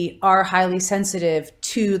PTSD are highly sensitive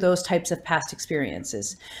to those types of past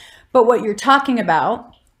experiences. But what you're talking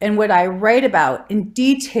about, and what I write about in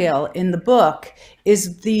detail in the book,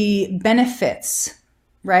 is the benefits,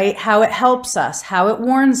 right? How it helps us, how it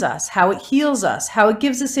warns us, how it heals us, how it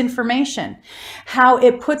gives us information, how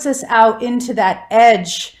it puts us out into that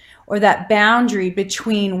edge or that boundary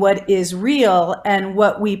between what is real and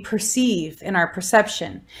what we perceive in our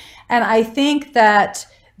perception. And I think that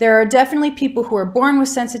there are definitely people who are born with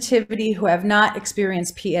sensitivity who have not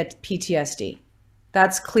experienced PTSD.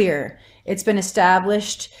 That's clear. It's been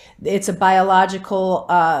established. It's a biological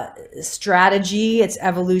strategy. It's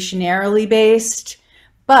evolutionarily based.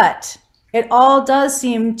 But it all does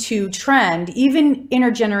seem to trend, even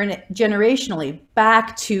intergenerationally,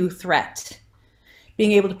 back to threat,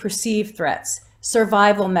 being able to perceive threats,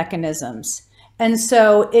 survival mechanisms, And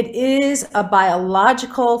so it is a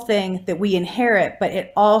biological thing that we inherit, but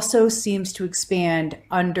it also seems to expand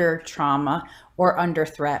under trauma or under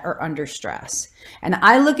threat or under stress. And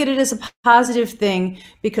I look at it as a positive thing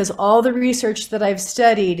because all the research that I've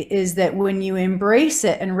studied is that when you embrace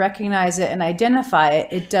it and recognize it and identify it,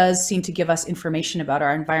 it does seem to give us information about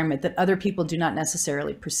our environment that other people do not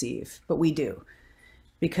necessarily perceive, but we do,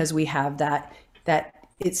 because we have that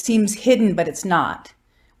it seems hidden, but it's not.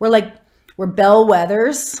 We're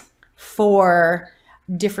bellwethers for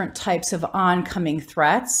different types of oncoming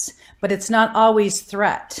threats, but it's not always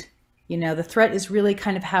threat. You know, the threat is really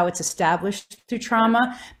kind of how it's established through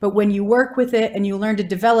trauma. But when you work with it and you learn to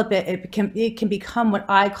develop it, it can become what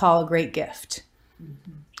I call a great gift.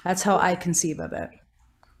 That's how I conceive of it.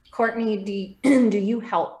 Courtney, do you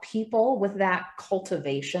help people with that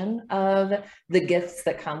cultivation of the gifts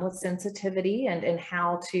that come with sensitivity and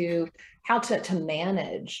how to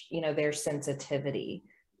manage, you know, their sensitivity?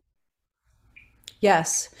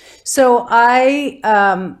 Yes. So I,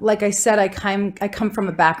 like I said, I come from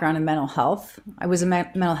a background in mental health. I was a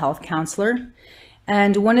mental health counselor.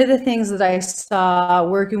 And one of the things that I saw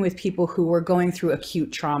working with people who were going through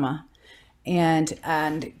acute trauma and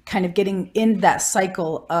kind of getting in that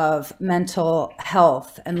cycle of mental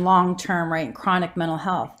health and long-term, right, chronic mental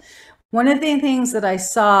health. One of the things that I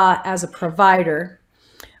saw as a provider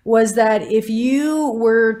was that if you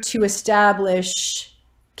were to establish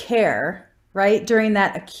care, right, during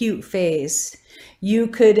that acute phase, you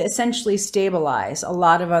could essentially stabilize a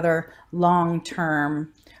lot of other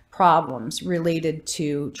long-term problems related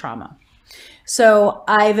to trauma. So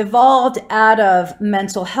I've evolved out of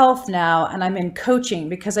mental health now, and I'm in coaching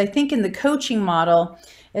because I think in the coaching model,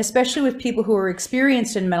 especially with people who are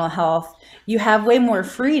experienced in mental health, you have way more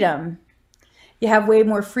freedom. You have way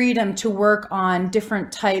more freedom to work on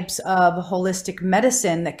different types of holistic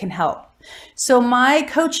medicine that can help. So my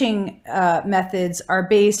coaching methods are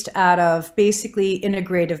based out of basically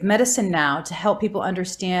integrative medicine now to help people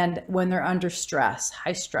understand when they're under stress,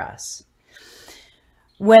 high stress.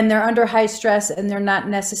 When they're under high stress and they're not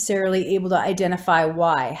necessarily able to identify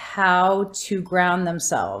why, how to ground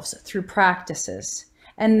themselves through practices,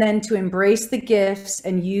 and then to embrace the gifts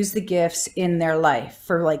and use the gifts in their life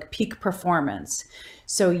for like peak performance.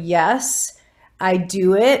 So yes, I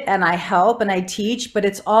do it and I help and I teach, but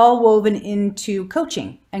it's all woven into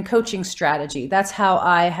coaching and coaching strategy. That's how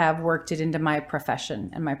I have worked it into my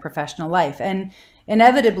profession and my professional life. And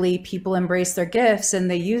inevitably, people embrace their gifts and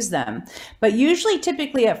they use them. But usually,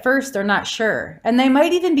 typically at first, they're not sure. And they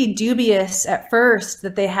might even be dubious at first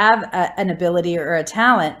that they have an ability or a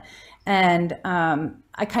talent. And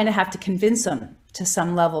I kind of have to convince them to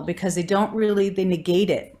some level because they negate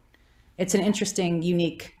it. It's an interesting,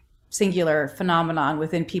 unique, singular phenomenon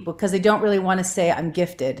within people because they don't really want to say I'm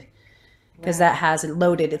gifted because that has it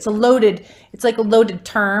loaded. It's like a loaded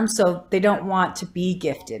term. So they don't want to be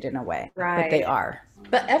gifted in a way, but they are.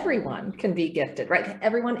 But everyone can be gifted, right?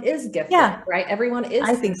 Everyone is gifted, right? Everyone is.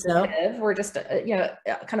 I think so. We're just,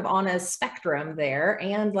 kind of on a spectrum there.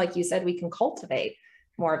 And like you said, we can cultivate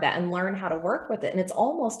more of that and learn how to work with it. And it's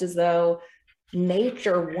almost as though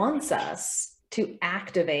nature wants us to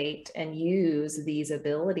activate and use these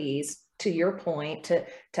abilities, to your point,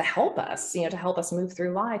 to help us, to help us move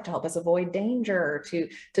through life, to help us avoid danger,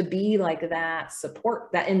 to be like that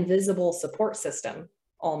support, that invisible support system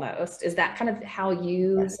almost. Is that kind of how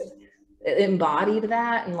you embodied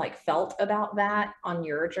that and like felt about that on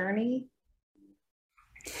your journey?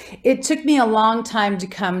 It took me a long time to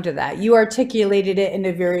come to that. You articulated it in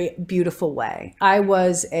a very beautiful way. I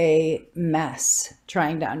was a mess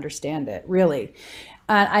trying to understand it, really.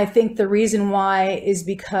 And I think the reason why is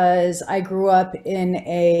because I grew up in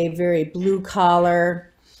a very blue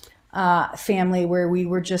collar family where we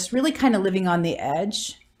were just really kind of living on the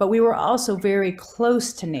edge, but we were also very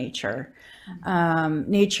close to nature.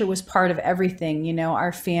 Nature was part of everything.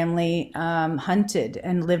 Our family hunted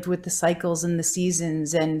and lived with the cycles and the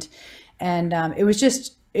seasons, and it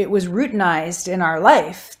was routinized in our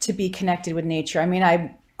life to be connected with nature. I mean,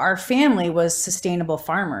 our family was sustainable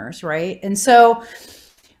farmers, right? And so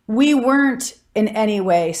we weren't in any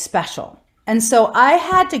way special. And so I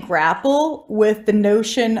had to grapple with the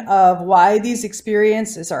notion of why these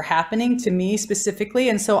experiences are happening to me specifically.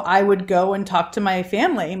 And so I would go and talk to my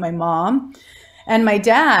family, my mom and my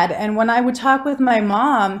dad. And when I would talk with my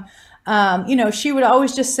mom, she would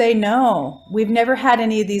always just say, no, we've never had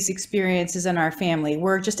any of these experiences in our family.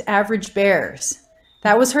 We're just average bears.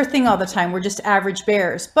 That was her thing all the time. We're just average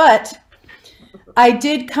bears. But I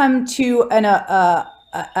did come to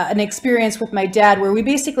an experience with my dad where we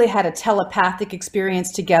basically had a telepathic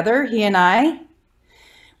experience together, he and I,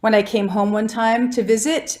 when I came home one time to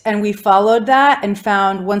visit, and we followed that and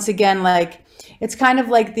found once again, like, it's kind of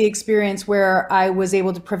like the experience where I was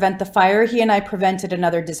able to prevent the fire. He and I prevented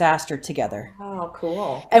another disaster together. Oh,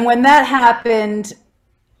 cool. And when that happened,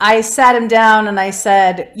 I sat him down and I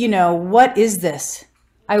said, you know, what is this?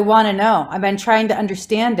 I want to know. I've been trying to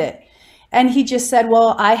understand it. And he just said,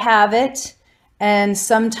 well, I have it. And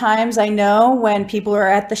sometimes I know when people are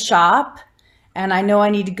at the shop and I know I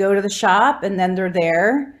need to go to the shop and then they're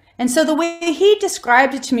there. And so the way he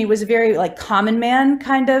described it to me was a very like common man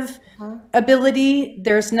kind of ability.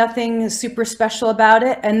 There's nothing super special about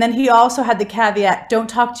it. And then he also had the caveat, don't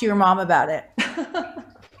talk to your mom about it.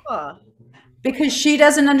 Because she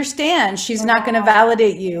doesn't understand. She's not going to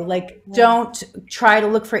validate you. Like, don't try to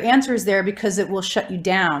look for answers there because it will shut you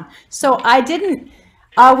down. So I didn't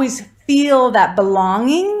always feel that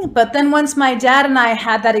belonging. But then once my dad and I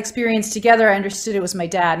had that experience together, I understood it was my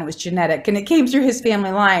dad and it was genetic and it came through his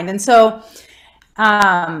family line. And so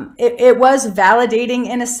it was validating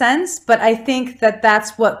in a sense, but I think that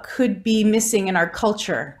that's what could be missing in our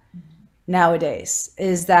culture nowadays,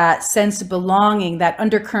 is that sense of belonging, that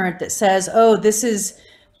undercurrent that says, oh, this is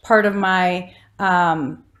part of my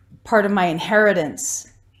inheritance.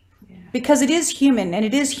 Yeah. Because it is human and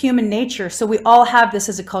it is human nature. So we all have this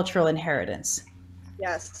as a cultural inheritance.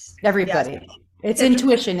 Yes. Everybody. Yes. It's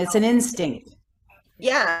intuition. It's an instinct.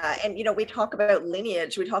 Yeah. And, you know, we talk about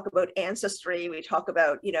lineage, we talk about ancestry, we talk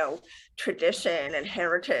about, you know, tradition and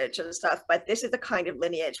heritage and stuff, but this is the kind of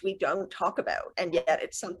lineage we don't talk about. And yet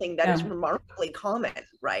it's something that is remarkably common,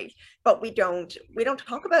 right? But we don't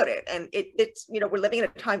talk about it. And it's, you know, we're living in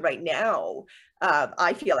a time right now,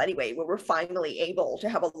 I feel anyway, where we're finally able to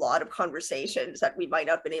have a lot of conversations that we might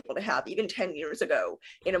not have been able to have even 10 years ago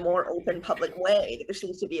in a more open public way. There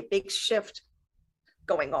seems to be a big shift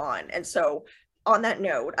going on. And so on that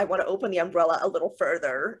note, I want to open the umbrella a little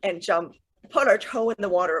further and put our toe in the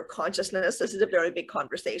water of consciousness. This is a very big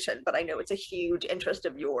conversation, but I know it's a huge interest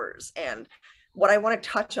of yours. And what I want to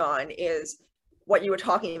touch on is what you were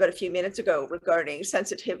talking about a few minutes ago regarding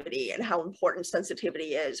sensitivity and how important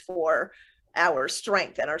sensitivity is for our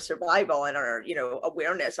strength and our survival and our, you know,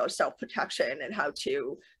 awareness, our self-protection, and how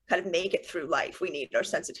to kind of make it through life. We need our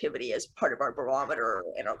sensitivity as part of our barometer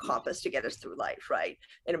and our compass to get us through life, right?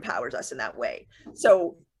 It empowers us in that way.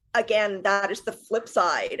 So again, that is the flip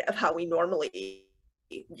side of how we normally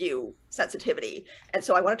view sensitivity. And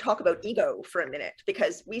so I want to talk about ego for a minute,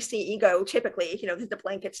 because we see ego typically, you know, this is a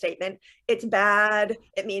blanket statement. It's bad.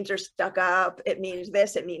 It means you're stuck up. It means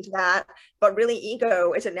this, it means that. But really,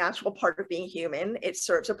 ego is a natural part of being human. It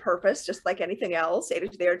serves a purpose, just like anything else. It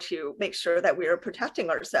is there to make sure that we are protecting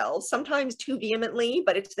ourselves, sometimes too vehemently,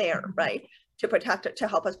 but it's there, right? To protect it, to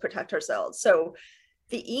help us protect ourselves. So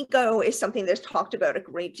the ego is something that's talked about a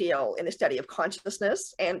great deal in the study of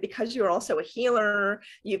consciousness. And because you're also a healer,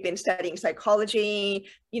 you've been studying psychology,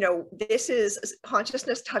 you know,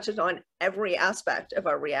 consciousness touches on every aspect of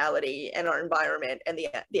our reality and our environment and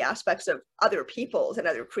the aspects of other people's and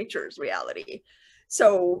other creatures' reality.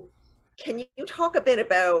 So can you talk a bit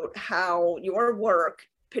about how your work,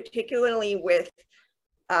 particularly with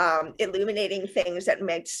illuminating things that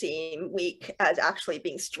might seem weak as actually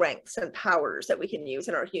being strengths and powers that we can use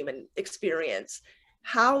in our human experience.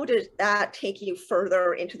 How does that take you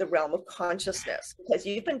further into the realm of consciousness? Because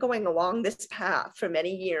you've been going along this path for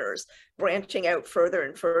many years, branching out further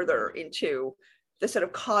and further into the sort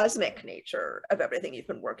of cosmic nature of everything you've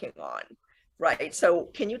been working on, right? So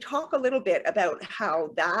can you talk a little bit about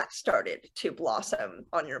how that started to blossom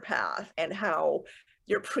on your path and how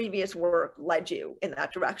your previous work led you in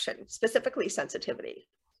that direction, specifically sensitivity?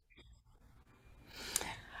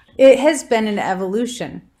 It has been an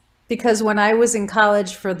evolution, because when I was in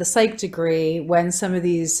college for the psych degree, when some of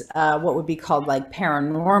these, what would be called like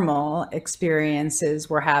paranormal experiences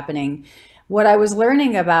were happening, what I was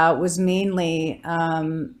learning about was mainly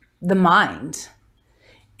the mind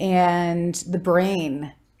and the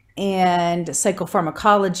brain and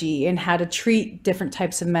psychopharmacology and how to treat different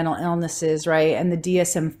types of mental illnesses, right? And the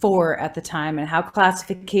DSM-4 at the time, and how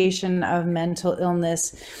classification of mental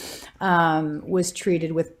illness was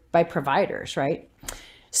treated by providers, right?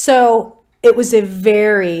 So it was a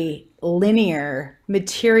very linear,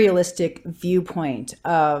 materialistic viewpoint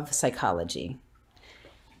of psychology.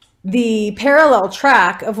 The parallel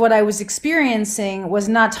track of what I was experiencing was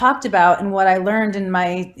not talked about in what I learned in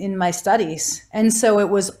my studies. And so it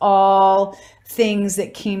was all things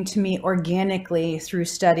that came to me organically through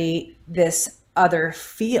study this other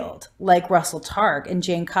field, like Russell Targ and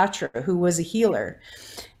Jane Katra, who was a healer.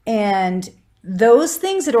 And those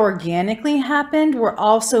things that organically happened were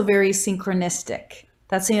also very synchronistic.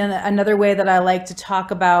 That's another way that I like to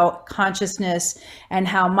talk about consciousness and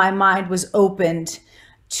how my mind was opened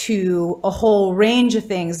to a whole range of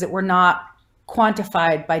things that were not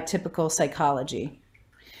quantified by typical psychology.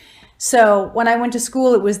 So when I went to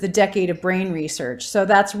school, it was the decade of brain research. So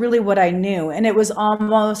that's really what I knew. And it was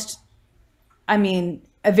almost, I mean,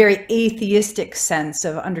 a very atheistic sense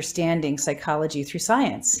of understanding psychology through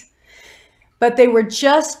science. But they were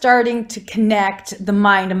just starting to connect the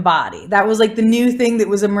mind and body. That was like the new thing that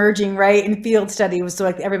was emerging, right? In field study, it was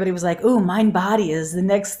like everybody was like, oh, mind body is the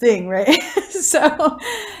next thing, right? So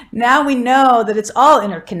now we know that it's all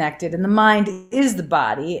interconnected and the mind is the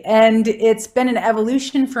body. And it's been an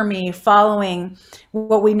evolution for me following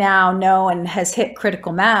what we now know and has hit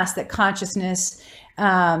critical mass, that consciousness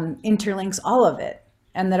interlinks all of it.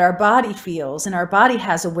 And that our body feels, and our body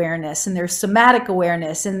has awareness, and there's somatic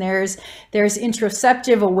awareness, and there's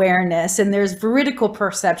interoceptive awareness, and there's veridical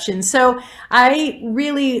perception. So I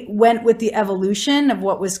really went with the evolution of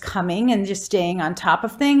what was coming and just staying on top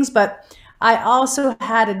of things. But I also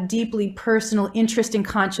had a deeply personal interest in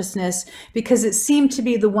consciousness because it seemed to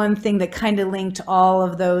be the one thing that kind of linked all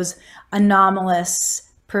of those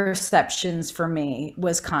anomalous perceptions for me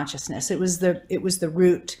was consciousness. It was the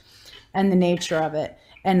root and the nature of it,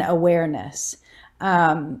 and awareness.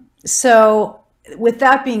 So with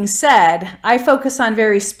that being said, I focus on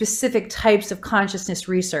very specific types of consciousness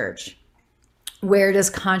research. Where does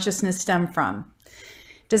consciousness stem from?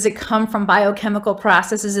 Does it come from biochemical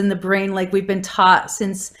processes in the brain like we've been taught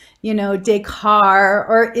since, Descartes?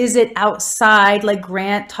 Or is it outside, like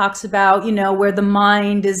Grant talks about, where the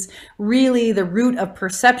mind is really the root of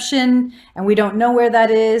perception and we don't know where that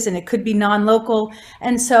is, and it could be non-local.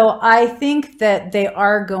 And so I think that they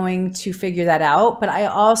are going to figure that out. But I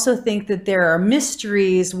also think that there are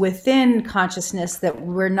mysteries within consciousness that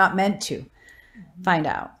we're not meant to find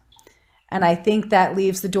out. And I think that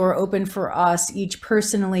leaves the door open for us each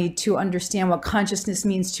personally to understand what consciousness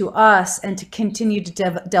means to us and to continue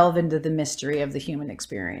to delve into the mystery of the human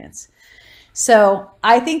experience. So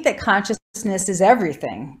I think that consciousness is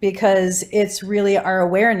everything because it's really our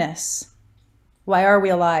awareness. Why are we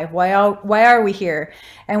alive? Why are we here?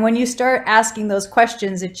 And when you start asking those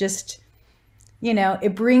questions, it just,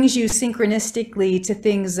 it brings you synchronistically to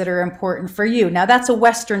things that are important for you. Now that's a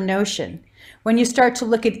Western notion. When you start to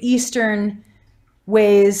look at Eastern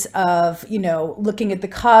ways of, looking at the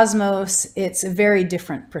cosmos, it's a very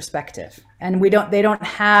different perspective. And they don't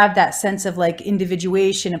have that sense of like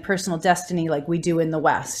individuation and personal destiny like we do in the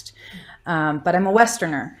West. But I'm a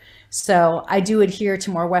Westerner, so I do adhere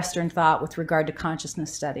to more Western thought with regard to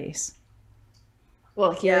consciousness studies.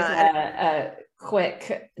 Well, here's a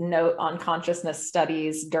quick note on consciousness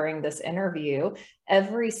studies during this interview.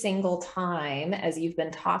 Every single time as you've been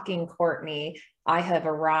talking, Courtney, I have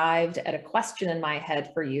arrived at a question in my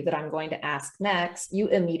head for you that I'm going to ask next. You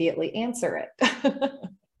immediately answer it.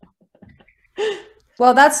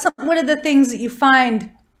 Well, that's one of the things that you find,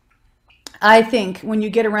 I think, when you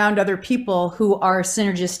get around other people who are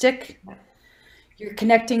synergistic. You're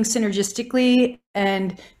connecting synergistically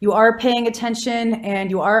and you are paying attention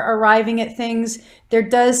and you are arriving at things. There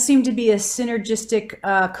does seem to be a synergistic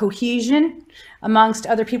cohesion amongst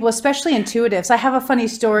other people, especially intuitives. I have a funny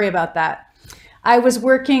story about that. I was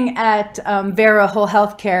working at Vera Whole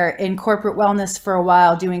Healthcare in corporate wellness for a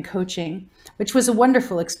while doing coaching, which was a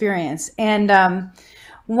wonderful experience. And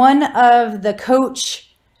one of the coach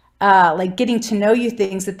like getting to know you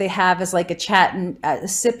things that they have is like a chat and a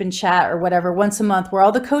sip and chat or whatever once a month where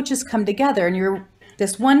all the coaches come together. And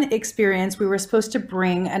this one experience, we were supposed to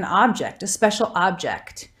bring an object, a special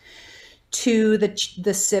object to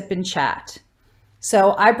the sip and chat.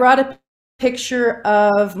 So I brought a picture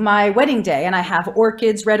of my wedding day and I have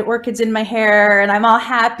orchids, red orchids in my hair, and I'm all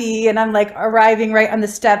happy and I'm like arriving right on the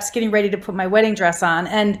steps, getting ready to put my wedding dress on.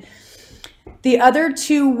 And the other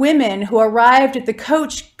two women who arrived at the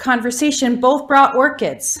coach conversation both brought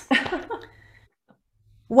orchids.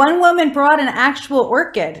 One woman brought an actual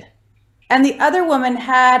orchid and the other woman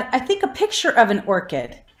had, I think, a picture of an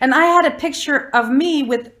orchid. And I had a picture of me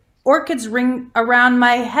with orchids ring around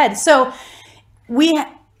my head. So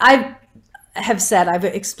I have said I've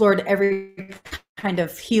explored every kind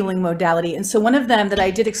of healing modality. And so one of them that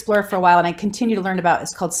I did explore for a while and I continue to learn about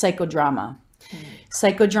is called psychodrama.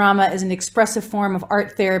 Psychodrama is an expressive form of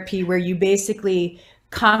art therapy where you basically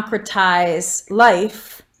concretize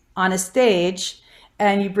life on a stage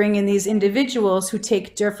and you bring in these individuals who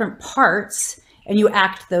take different parts and you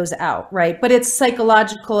act those out, right? But it's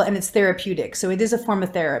psychological and it's therapeutic. So it is a form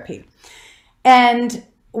of therapy. And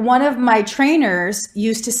one of my trainers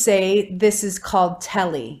used to say this is called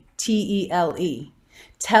Tele, T-E-L-E.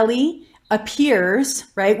 Tele appears,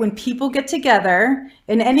 right, when people get together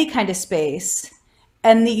in any kind of space,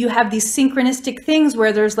 and you have these synchronistic things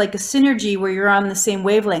where there's like a synergy where you're on the same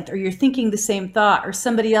wavelength, or you're thinking the same thought, or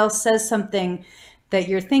somebody else says something that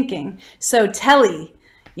you're thinking. So telly,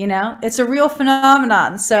 it's a real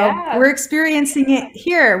phenomenon. So we're experiencing it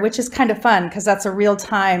here, which is kind of fun because that's a real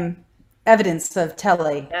time evidence of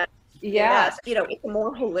telly. Yes. It's a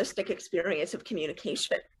more holistic experience of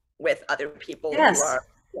communication with other people who are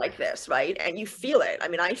like this, right? And you feel it. I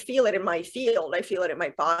mean, I feel it in my field. I feel it in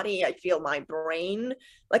my body. I feel my brain.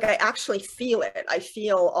 Like, I actually feel it. I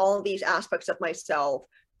feel all these aspects of myself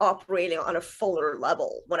operating on a fuller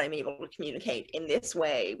level when I'm able to communicate in this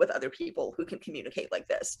way with other people who can communicate like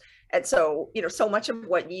this. And so, so much of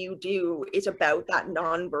what you do is about that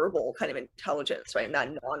nonverbal kind of intelligence, right? And that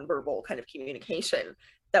nonverbal kind of communication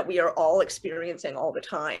that we are all experiencing all the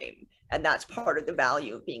time. And that's part of the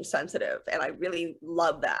value of being sensitive. And I really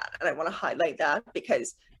love that. And I want to highlight that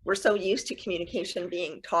because we're so used to communication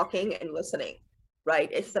being talking and listening, right?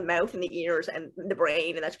 It's the mouth and the ears and the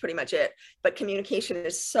brain, and that's pretty much it. But communication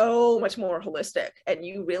is so much more holistic, and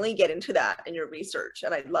you really get into that in your research.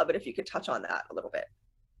 And I'd love it if you could touch on that a little bit.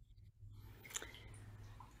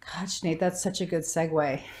 Gosh, Nate, that's such a good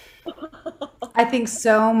segue. I think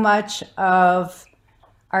so much of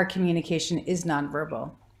our communication is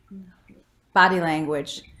nonverbal. Body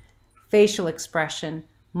language, facial expression,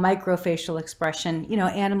 microfacial expression,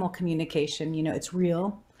 animal communication, it's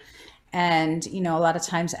real. And, a lot of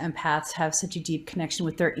times empaths have such a deep connection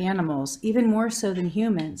with their animals, even more so than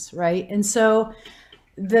humans, right? And so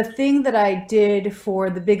the thing that I did for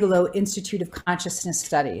the Bigelow Institute of Consciousness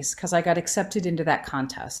Studies, because I got accepted into that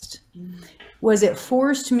contest, was it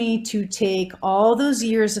forced me to take all those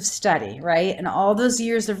years of study, right? And all those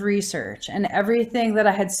years of research and everything that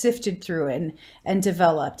I had sifted through and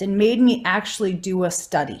developed, and made me actually do a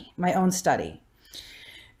study, my own study.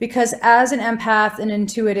 Because as an empath and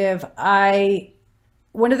intuitive,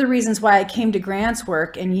 one of the reasons why I came to Grant's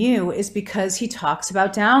work and you is because he talks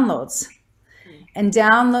about downloads. And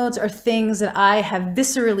downloads are things that I have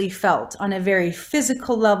viscerally felt on a very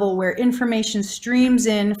physical level, where information streams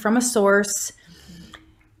in from a source,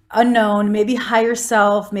 unknown, maybe higher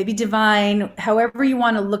self, maybe divine, however you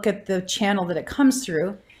want to look at the channel that it comes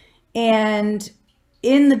through. And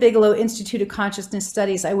in the Bigelow Institute of Consciousness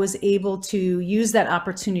Studies, I was able to use that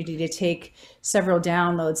opportunity to take several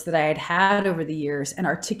downloads that I had had over the years and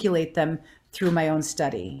articulate them through my own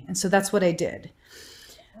study. And so that's what I did.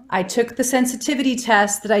 I took the sensitivity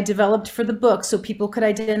test that I developed for the book so people could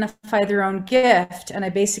identify their own gift. And I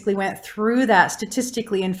basically went through that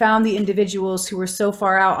statistically and found the individuals who were so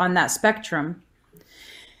far out on that spectrum.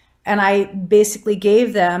 And I basically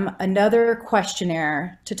gave them another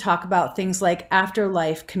questionnaire to talk about things like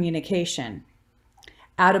afterlife communication,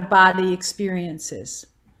 out-of-body experiences,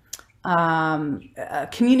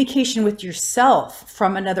 communication with yourself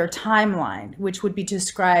from another timeline, which would be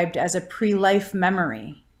described as a pre-life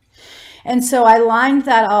memory. And so I lined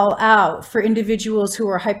that all out for individuals who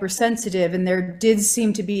are hypersensitive, and there did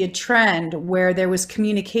seem to be a trend where there was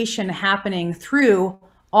communication happening through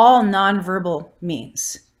all nonverbal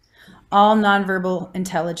means, all nonverbal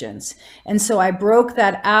intelligence. And so I broke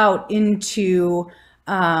that out into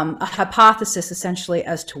a hypothesis essentially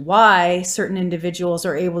as to why certain individuals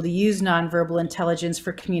are able to use nonverbal intelligence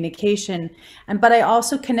for communication. But I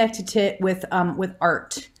also connected it with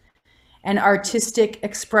art and artistic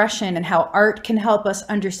expression, and how art can help us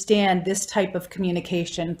understand this type of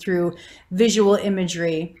communication through visual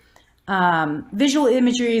imagery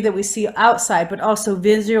that we see outside, but also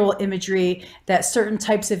visual imagery that certain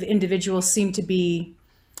types of individuals seem to be,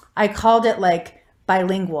 I called it like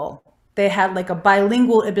bilingual. They had like a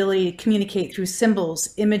bilingual ability to communicate through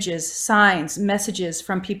symbols, images, signs, messages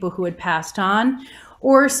from people who had passed on,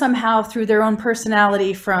 or somehow through their own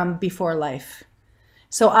personality from before life.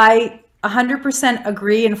 So I 100%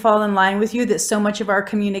 agree and fall in line with you that so much of our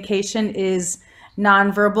communication is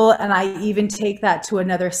nonverbal, and I even take that to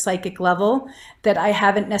another psychic level that I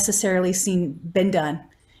haven't necessarily seen been done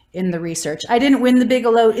in the research. I didn't win the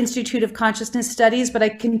Bigelow Institute of Consciousness Studies, but I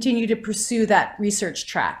continue to pursue that research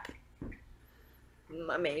track.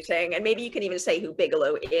 Amazing. And maybe you can even say who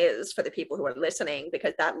Bigelow is for the people who are listening,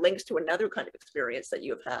 because that links to another kind of experience that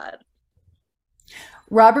you've had.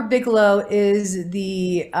 Robert Bigelow is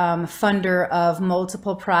the funder of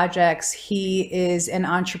multiple projects. He is an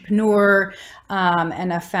entrepreneur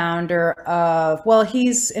and a founder of, well,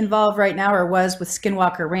 he's involved right now, or was, with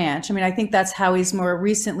Skinwalker Ranch. I mean, I think that's how he's more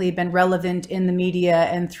recently been relevant in the media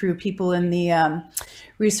and through people in the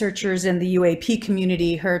researchers in the UAP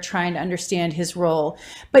community who are trying to understand his role.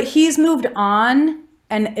 But he's moved on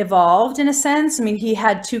and evolved in a sense. I mean, he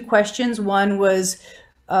had two questions. One was,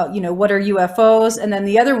 what are UFOs? And then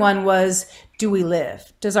the other one was, do we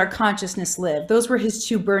live? Does our consciousness live? Those were his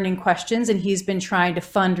two burning questions, and he's been trying to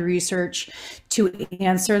fund research to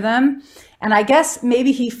answer them. And I guess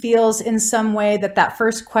maybe he feels in some way that that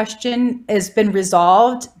first question has been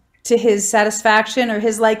resolved to his satisfaction or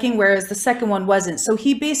his liking, whereas the second one wasn't. So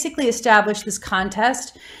he basically established this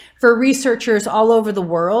contest for researchers all over the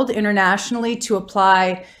world internationally to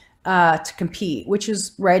apply to compete, which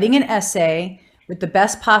is writing an essay with the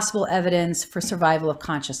best possible evidence for survival of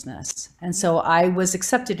consciousness. And so I was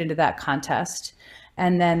accepted into that contest.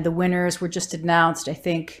 And then the winners were just announced, I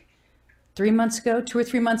think, 2 or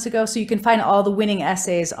 3 months ago. So you can find all the winning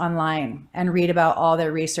essays online and read about all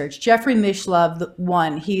their research. Jeffrey Mishlove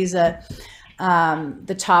won. He's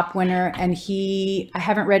the top winner, and I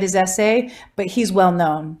haven't read his essay, but he's well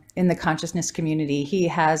known in the consciousness community. He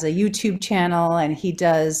has a YouTube channel, and he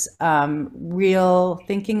does Real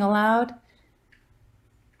Thinking Aloud,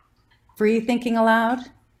 Free Thinking Aloud,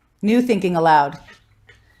 New Thinking Aloud.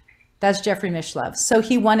 That's Jeffrey Mishlove. So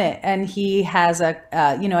he won it, and he has an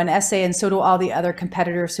essay, and so do all the other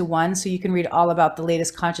competitors who won. So you can read all about the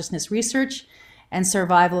latest consciousness research and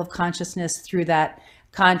survival of consciousness through that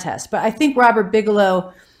contest. But I think Robert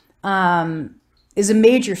Bigelow is a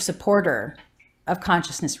major supporter of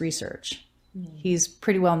consciousness research. He's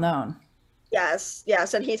pretty well known. Yes,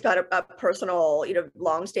 and he's got a personal,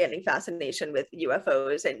 long-standing fascination with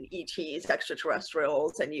UFOs and ETs,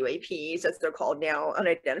 extraterrestrials, and UAPs, as they're called now,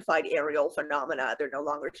 unidentified aerial phenomena. They're no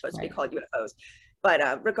longer supposed to be called UFOs. But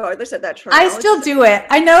regardless of that term, I still do it.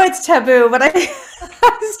 I know it's taboo, but I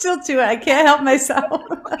still do it. I can't help myself.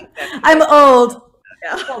 I'm old.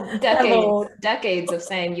 Yeah. Well, decades of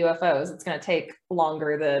saying UFOs. It's going to take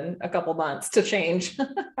longer than a couple months to change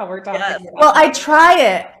how we're talking. Yes. About well, I try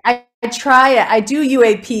it. I try it. I do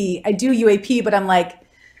UAP, but I'm like,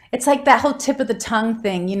 it's like that whole tip of the tongue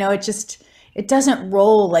thing. It doesn't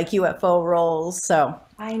roll like UFO rolls. So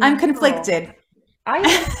I'm conflicted. I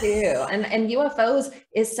am too. And UFOs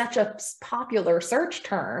is such a popular search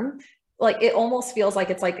term. Like it almost feels like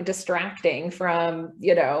it's like distracting from,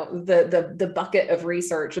 the bucket of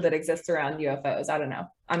research that exists around UFOs. I don't know.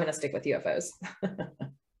 I'm going to stick with UFOs.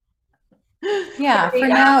 Yeah, for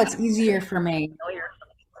now it's easier for me.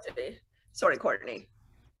 Sorry, Courtney.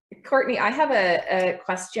 Courtney, I have a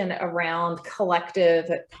question around collective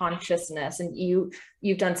consciousness, and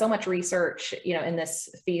you've done so much research, in this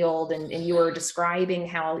field, and you were describing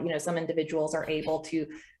how, some individuals are able to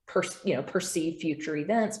perceive future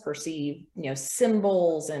events, perceive,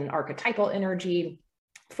 symbols and archetypal energy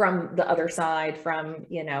from the other side, from,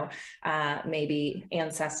 maybe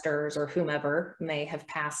ancestors or whomever may have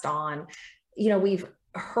passed on. We've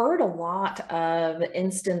heard a lot of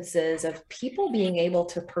instances of people being able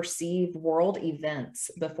to perceive world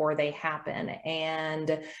events before they happen,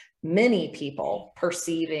 and many people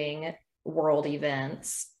perceiving world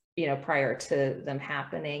events, prior to them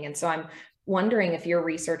happening. And so I'm wondering if your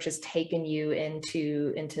research has taken you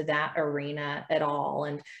into that arena at all,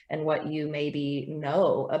 and what you maybe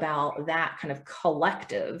know about that kind of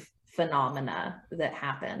collective phenomena that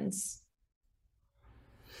happens.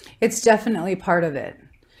 It's definitely part of it.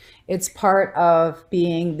 It's part of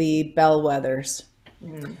being the bellwethers,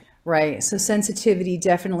 right? So sensitivity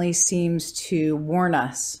definitely seems to warn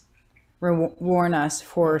us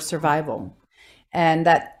for survival. And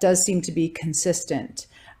that does seem to be consistent.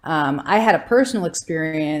 I had a personal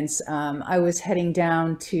experience. I was heading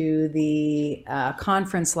down to the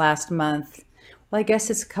conference last month. Well, I guess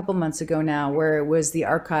it's a couple months ago now, where it was the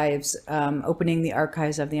archives, opening the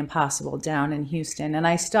Archives of the Impossible down in Houston. And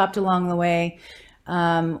I stopped along the way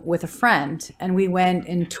with a friend, and we went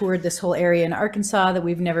and toured this whole area in Arkansas that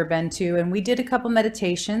we've never been to. And we did a couple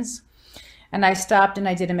meditations, and I stopped and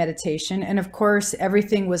I did a meditation. And of course,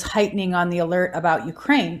 everything was heightening on the alert about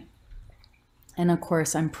Ukraine. And of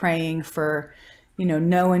course, I'm praying for,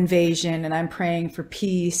 no invasion, and I'm praying for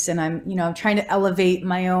peace. And I'm trying to elevate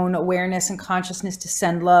my own awareness and consciousness to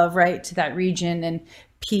send love right to that region and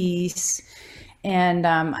peace. And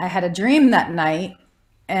I had a dream that night,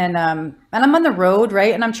 and I'm on the road,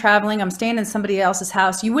 right? And I'm traveling, I'm staying in somebody else's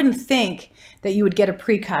house. You wouldn't think that you would get a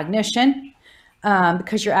precognition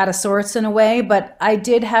because you're out of sorts in a way, but I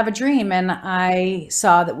did have a dream, and I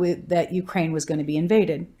saw that Ukraine was going to be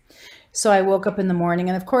invaded. So I woke up in the morning,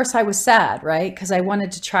 and of course I was sad, right? Because I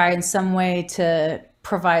wanted to try in some way to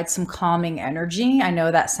provide some calming energy. I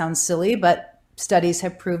know that sounds silly, but studies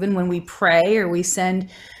have proven when we pray or we send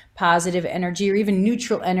positive energy or even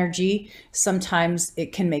neutral energy, sometimes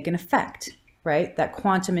it can make an effect, right? That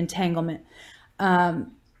quantum entanglement.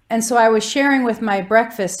 And And so I was sharing with my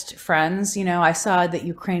breakfast friends, you know, I saw that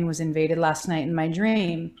Ukraine was invaded last night in my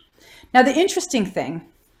dream. Now, the interesting thing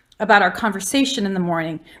about our conversation in the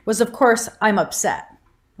morning was, of course, I'm upset,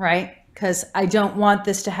 right? Because I don't want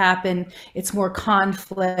this to happen. It's more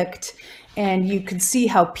conflict. And you could see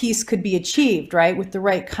how peace could be achieved, right, with the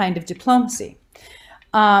right kind of diplomacy.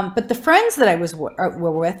 But the friends that I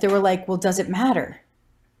were with, they were like, well, does it matter?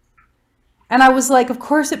 And I was like, of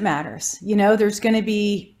course it matters. You know, there's going to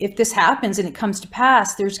be, if this happens and it comes to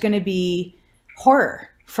pass, there's going to be horror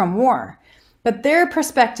from war. But their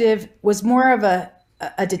perspective was more of a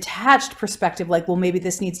detached perspective, like, well, maybe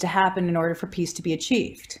this needs to happen in order for peace to be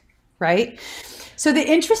achieved, right? So the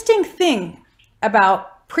interesting thing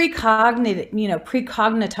about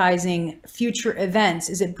precognitizing future events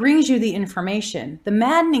is it brings you the information. The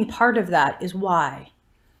maddening part of that is why.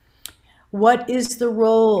 What is the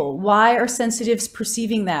role? Why are sensitives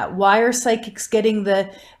perceiving that? Why are psychics getting the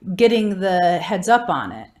heads up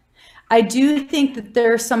on it? I do think that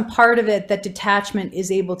there's some part of it that detachment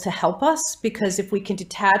is able to help us, because if we can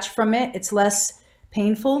detach from it, it's less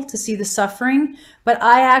painful to see the suffering. But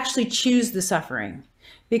I actually choose the suffering,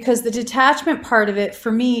 because the detachment part of it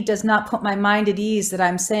for me does not put my mind at ease that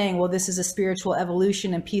I'm saying, well, this is a spiritual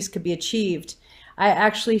evolution and peace could be achieved. I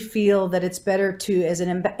actually feel that it's better to, as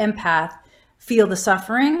an empath, feel the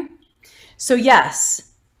suffering. So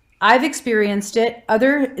yes, I've experienced it.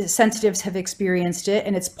 Other sensitives have experienced it,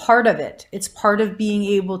 and it's part of it. It's part of being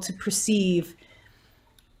able to perceive.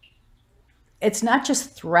 It's not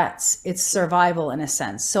just threats, it's survival in a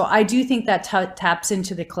sense. So I do think that taps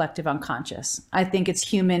into the collective unconscious. I think it's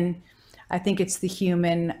human. I think it's the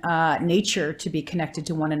human nature to be connected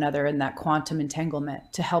to one another in that quantum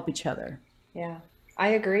entanglement to help each other. Yeah, I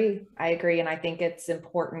agree. And I think it's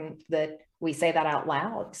important that we say that out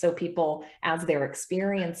loud. So people, as they're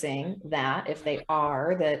experiencing that, if they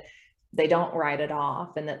are, that they don't write it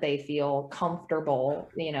off, and that they feel comfortable,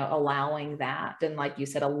 you know, allowing that. And like you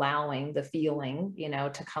said, allowing the feeling, you know,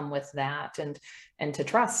 to come with that, and to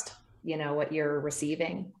trust, you know, what you're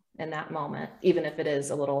receiving in that moment, even if it is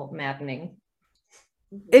a little maddening.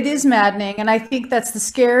 It is maddening. And I think that's the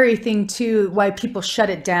scary thing too, why people shut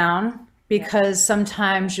it down, because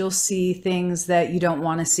sometimes you'll see things that you don't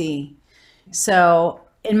want to see. So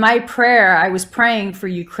in my prayer, I was praying for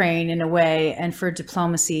Ukraine in a way, and for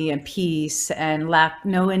diplomacy and peace and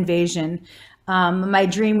no invasion. My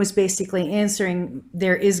dream was basically answering,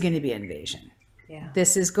 there is going to be invasion. Yeah.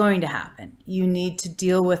 This is going to happen. You need to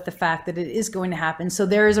deal with the fact that it is going to happen. So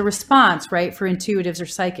there is a response, right, for intuitives or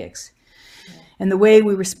psychics, and the way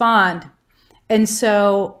we respond. And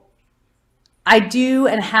so I do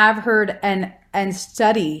and have heard and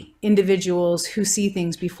study individuals who see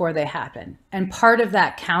things before they happen. And part of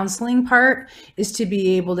that counseling part is to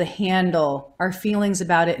be able to handle our feelings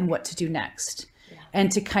about it and what to do next. And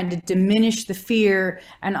to kind of diminish the fear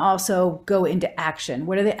and also go into action.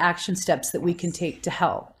 What are the action steps that we can take to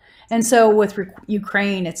help? And so with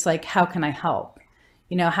Ukraine, it's like, how can I help?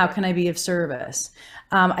 You know, how can I be of service?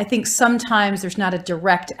 I think sometimes there's not a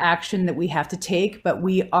direct action that we have to take, but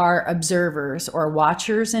we are observers or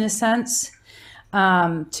watchers in a sense,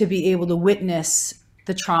 to be able to witness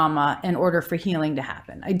the trauma in order for healing to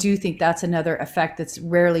happen. I do think that's another effect that's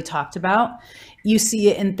rarely talked about. You see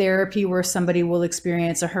it in therapy where somebody will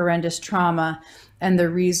experience a horrendous trauma, and the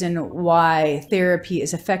reason why therapy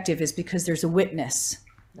is effective is because there's a witness,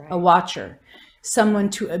 right, a watcher, someone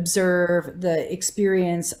to observe the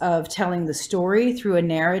experience of telling the story through a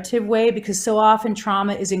narrative way, because so often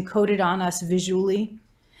trauma is encoded on us visually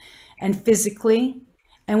and physically,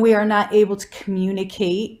 and we are not able to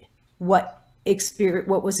communicate what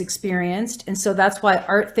was experienced. And so that's why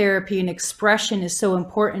art therapy and expression is so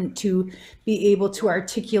important, to be able to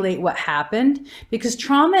articulate what happened, because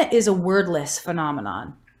trauma is a wordless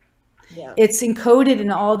phenomenon. Yeah. It's encoded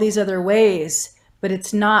in all these other ways, but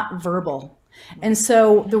it's not verbal. And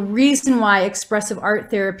so the reason why expressive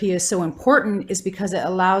art therapy is so important is because it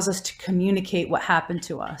allows us to communicate what happened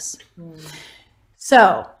to us.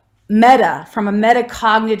 So from a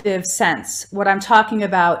metacognitive sense, what I'm talking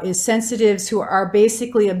about is sensitives who are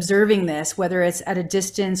basically observing this, whether it's at a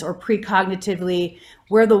distance or precognitively,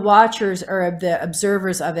 where the watchers are the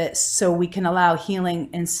observers of it, so we can allow healing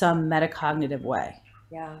in some metacognitive way.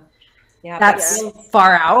 Yeah. That's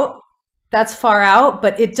far out. That's far out,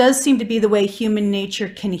 but it does seem to be the way human nature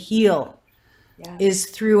can heal, is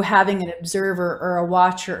through having an observer or a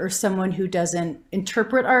watcher or someone who doesn't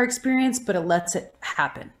interpret our experience, but it lets it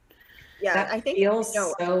happen. Yeah, That I think, feels I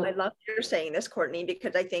so. love that you're saying this, Courtney,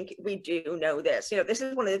 because I think we do know this. This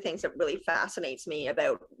is one of the things that really fascinates me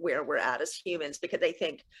about where we're at as humans, because I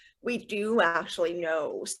think we do actually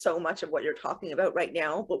know so much of what you're talking about right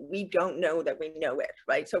now, but we don't know that we know it,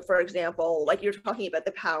 right? So for example, like you're talking about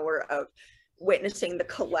the power of witnessing the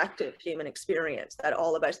collective human experience, that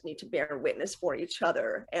all of us need to bear witness for each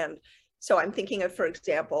other. And so I'm thinking of, for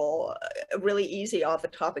example, a really easy off the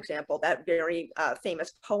top example, that very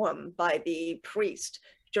famous poem by the priest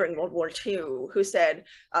during World War II, who said,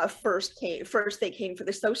 first they came for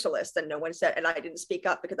the socialists, and no one said, and I didn't speak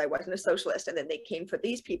up because I wasn't a socialist. And then they came for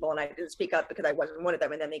these people, and I didn't speak up because I wasn't one of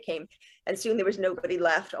them. And then they came, and soon there was nobody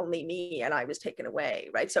left, only me, and I was taken away,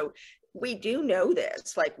 right? So we do know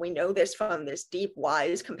this, like we know this from this deep,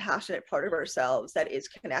 wise, compassionate part of ourselves that is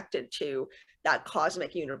connected to that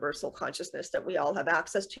cosmic universal consciousness that we all have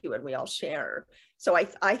access to and we all share. So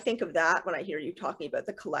I think of that when I hear you talking about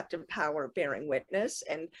the collective power of bearing witness.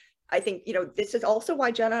 And I think, this is also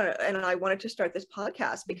why Jenna and I wanted to start this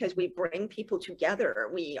podcast, because we bring people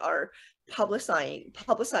together. We are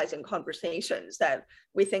publicizing conversations that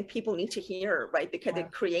we think people need to hear, right? Because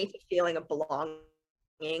it creates a feeling of belonging,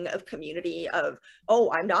 of community, of,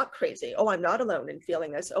 oh, I'm not crazy, oh, I'm not alone in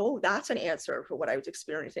feeling this, oh, that's an answer for what I was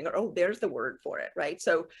experiencing, or oh, there's the word for it, right?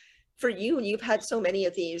 So for you, you've had so many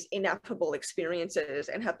of these ineffable experiences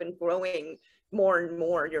and have been growing more and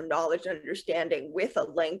more your knowledge and understanding with a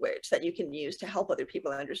language that you can use to help other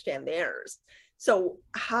people understand theirs. So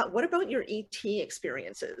what about your ET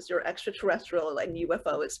experiences, your extraterrestrial and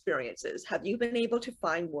UFO experiences? Have you been able to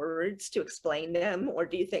find words to explain them? Or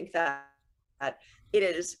do you think that it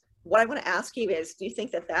is, what I want to ask you is, do you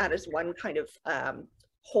think that that is one kind of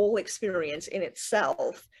whole experience in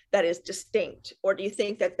itself that is distinct? Or do you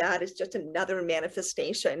think that that is just another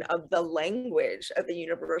manifestation of the language of the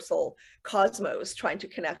universal cosmos trying to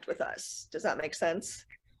connect with us? Does that make sense?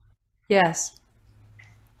 Yes.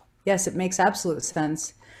 Yes, it makes absolute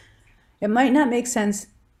sense. It might not make sense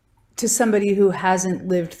to somebody who hasn't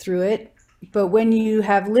lived through it, but when you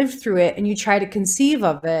have lived through it and you try to conceive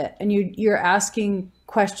of it and you're asking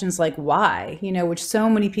questions like why, which so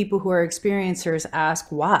many people who are experiencers ask,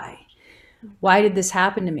 why did this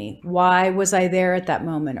happen to me? Why was I there at that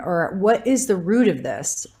moment? Or what is the root of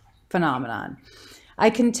this phenomenon? I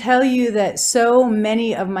can tell you that so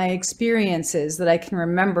many of my experiences that I can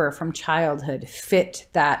remember from childhood fit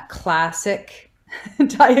that classic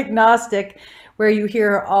diagnostic where you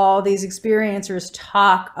hear all these experiencers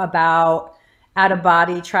talk about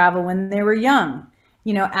out-of-body travel when they were young,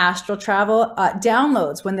 astral travel,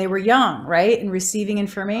 downloads when they were young, right? And receiving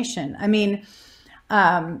information. I mean,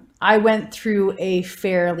 I went through a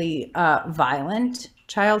fairly violent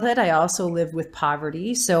childhood. I also lived with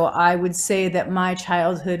poverty. So I would say that my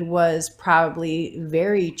childhood was probably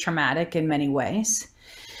very traumatic in many ways.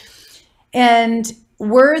 And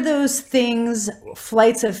were those things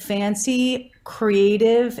flights of fancy,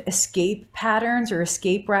 creative escape patterns or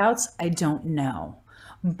escape routes? I don't know.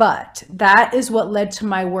 But that is what led to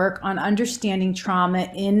my work on understanding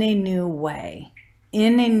trauma in a new way,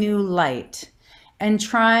 in a new light, and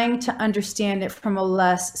trying to understand it from a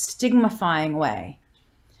less stigmatizing way.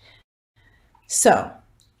 So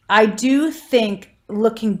I do think,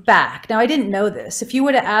 looking back, now I didn't know this. If you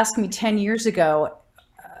would have asked me 10 years ago,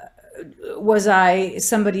 was I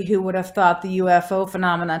somebody who would have thought the UFO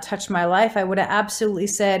phenomena touched my life, I would have absolutely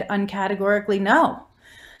said uncategorically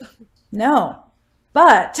no.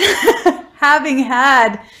 But having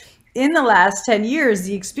had in the last 10 years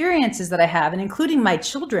the experiences that I have, and including my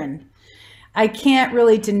children, I can't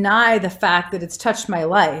really deny the fact that it's touched my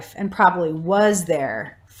life and probably was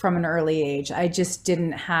there from an early age. I just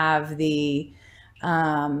didn't have the,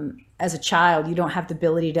 as a child, you don't have the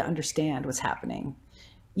ability to understand what's happening.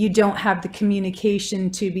 You don't have the communication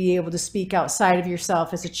to be able to speak outside of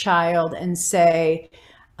yourself as a child and say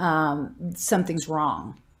something's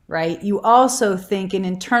wrong, right? You also think and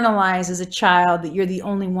internalize as a child that you're the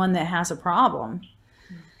only one that has a problem.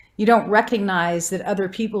 You don't recognize that other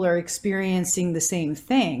people are experiencing the same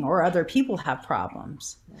thing or other people have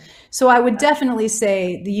problems. So I would definitely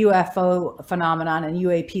say the UFO phenomenon and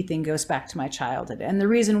UAP thing goes back to my childhood. And the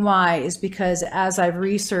reason why is because as I've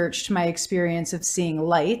researched my experience of seeing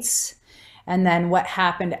lights and then what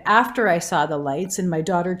happened after I saw the lights, and my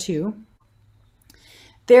daughter too,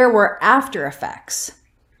 there were after effects.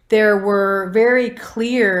 There were very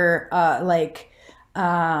clear,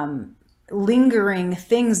 lingering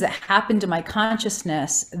things that happened to my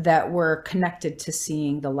consciousness that were connected to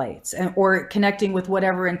seeing the lights or connecting with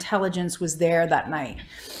whatever intelligence was there that night,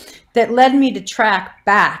 that led me to track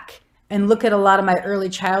back and look at a lot of my early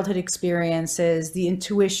childhood experiences, the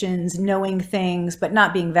intuitions, knowing things, but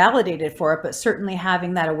not being validated for it, but certainly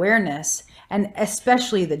having that awareness, and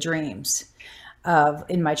especially the dreams of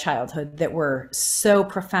in my childhood that were so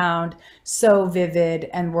profound, so vivid,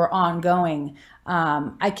 and were ongoing.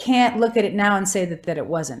 I can't look at it now and say that it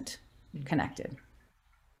wasn't connected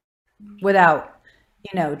without,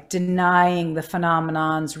 denying the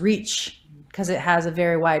phenomenon's reach, because it has a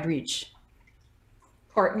very wide reach.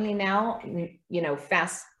 Courtney, now,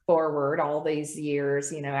 fast forward all these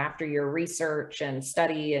years, after your research and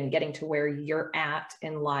study and getting to where you're at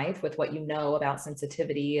in life with what you know about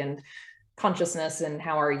sensitivity and consciousness and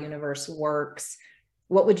how our universe works,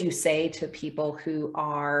 what would you say to people who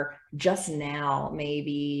are just now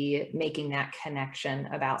maybe making that connection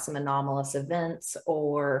about some anomalous events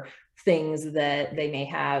or things that they may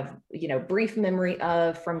have, brief memory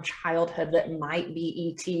of from childhood that might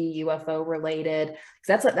be ET, UFO related?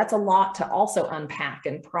 Because that's a lot to also unpack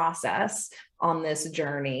and process on this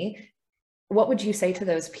journey. What would you say to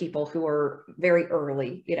those people who are very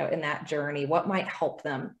early, in that journey? What might help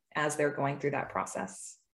them as they're going through that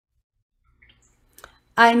process?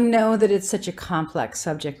 I know that it's such a complex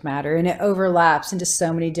subject matter, and it overlaps into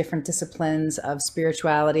so many different disciplines of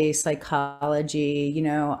spirituality, psychology,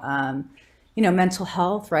 mental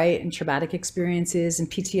health, right? And traumatic experiences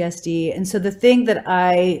and PTSD. And so the thing that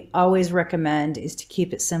I always recommend is to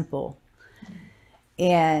keep it simple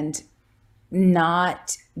and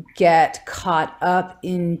not get caught up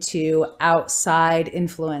into outside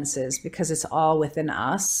influences, because it's all within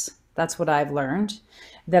us. That's what I've learned,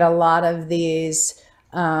 that a lot of these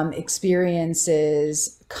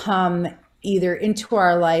experiences come either into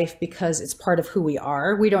our life because it's part of who we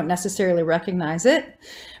are. We don't necessarily recognize it,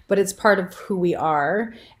 but it's part of who we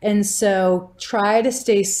are. And so try to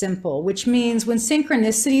stay simple, which means when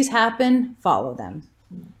synchronicities happen, follow them.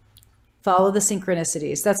 Follow the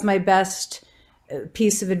synchronicities. That's my best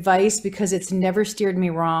piece of advice, because it's never steered me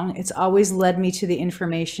wrong. It's always led me to the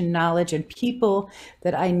information, knowledge, and people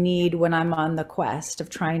that I need when I'm on the quest of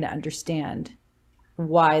trying to understand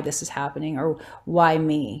why this is happening, or why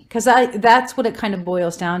me. Because that's what it kind of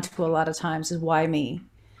boils down to a lot of times, is why me?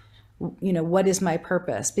 What is my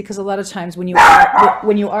purpose? Because a lot of times when you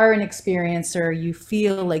are an experiencer, you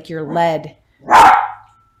feel like you're led,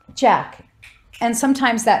 Jack. And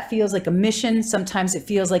sometimes that feels like a mission. Sometimes it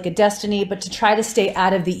feels like a destiny. But to try to stay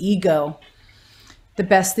out of the ego, the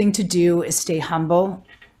best thing to do is stay humble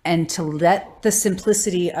and to let the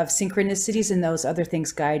simplicity of synchronicities and those other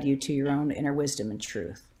things guide you to your own inner wisdom and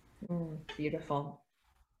truth. Beautiful.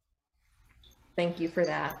 Thank you for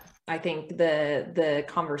that. I think the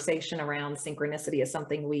conversation around synchronicity is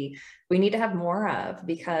something we need to have more of,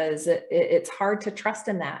 because it's hard to trust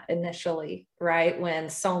in that initially, right? When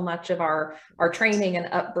so much of our training and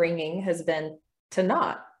upbringing has been to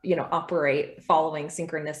not, operate following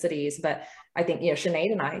synchronicities. But I think,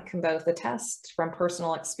 Sinead and I can both attest from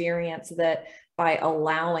personal experience that by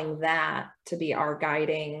allowing that to be our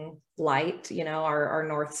guiding light, our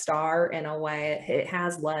North Star in a way, it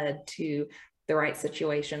has led to the right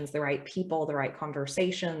situations, the right people, the right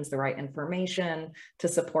conversations, the right information to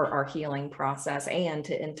support our healing process and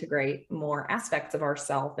to integrate more aspects of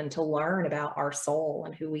ourself and to learn about our soul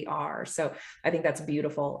and who we are. So I think that's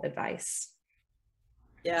beautiful advice.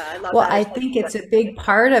 Yeah, I love Well, that. I think it's a big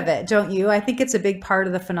part of it, don't you? I think it's a big part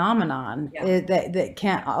of the phenomenon that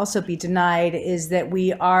can't also be denied, is that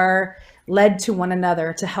we are led to one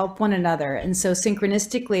another, to help one another. And so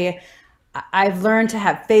synchronistically, I've learned to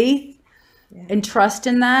have faith and trust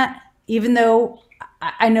in that, even though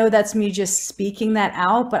I know that's me just speaking that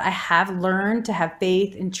out, but I have learned to have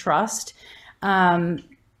faith and trust,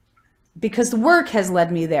 because the work has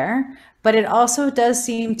led me there, but it also does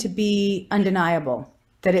seem to be undeniable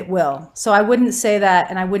that it will. So I wouldn't say that,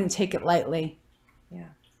 and I wouldn't take it lightly.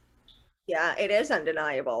 Yeah, it is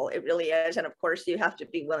undeniable. It really is. And of course, you have to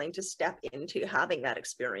be willing to step into having that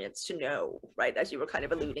experience to know, right? As you were kind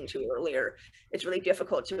of alluding to earlier, it's really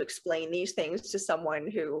difficult to explain these things to someone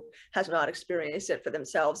who has not experienced it for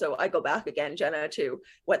themselves. So I go back again, Jenna, to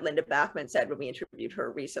what Linda Bachman said when we interviewed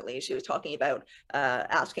her recently. She was talking about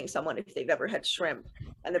asking someone if they've ever had shrimp,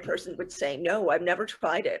 and the person would say, no, I've never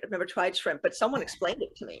tried it. I've never tried shrimp, but someone explained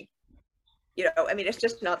it to me. It's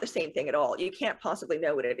just not the same thing at all. You can't possibly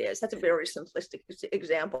know what it is. That's a very simplistic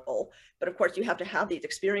example. But of course, you have to have these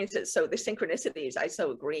experiences. So the synchronicities, I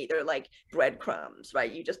so agree, they're like breadcrumbs,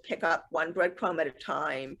 right? You just pick up one breadcrumb at a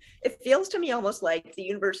time. It feels to me almost like the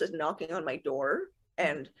universe is knocking on my door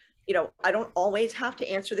and, I don't always have to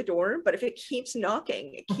answer the door, but if it keeps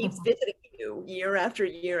knocking, it keeps visiting you year after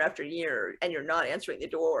year after year, and you're not answering the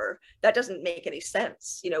door, that doesn't make any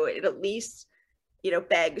sense. It at least,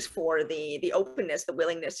 begs for the openness, the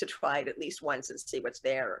willingness to try it at least once and see what's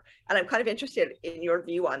there. And I'm kind of interested in your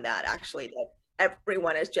view on that, actually, that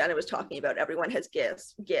everyone, as Jenna was talking about, everyone has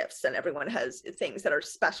gifts, and everyone has things that are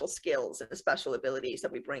special skills and special abilities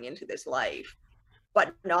that we bring into this life.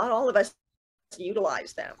 But not all of us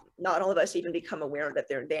utilize them. Not all of us even become aware that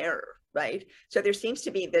they're there, right? So there seems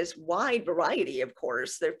to be this wide variety, of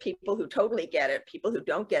course. There are people who totally get it, people who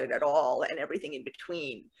don't get it at all, and everything in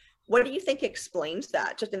between. What do you think explains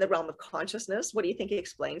that? Just in the realm of consciousness, what do you think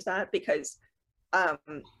explains that? Because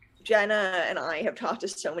Jenna and I have talked to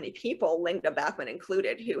so many people, Linda Backman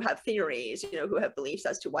included, who have theories, who have beliefs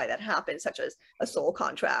as to why that happens, such as a soul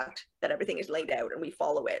contract, that everything is laid out and we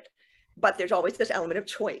follow it. But there's always this element of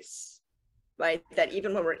choice, right? That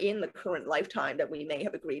even when we're in the current lifetime that we may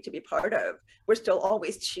have agreed to be part of, we're still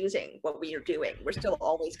always choosing what we are doing. We're still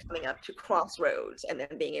always coming up to crossroads and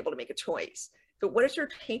then being able to make a choice. So what is your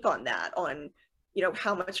take on that, on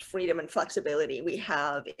how much freedom and flexibility we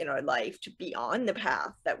have in our life to be on the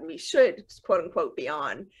path that we should, quote unquote, be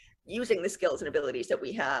on, using the skills and abilities that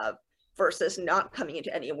we have, versus not coming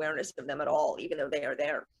into any awareness of them at all, even though they are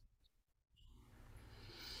there?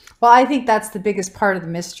 Well, I think that's the biggest part of the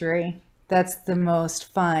mystery. That's the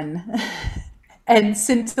most fun and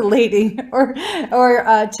scintillating or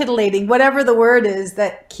titillating, whatever the word is,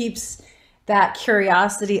 that keeps that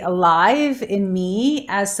curiosity alive in me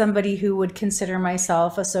as somebody who would consider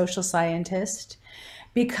myself a social scientist.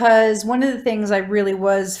 Because one of the things I really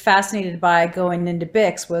was fascinated by going into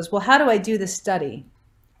BICS was, well, how do I do this study,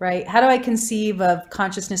 right? How do I conceive of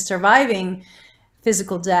consciousness surviving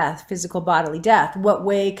physical death, physical bodily death? What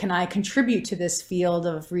way can I contribute to this field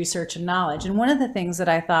of research and knowledge? And one of the things that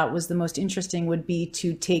I thought was the most interesting would be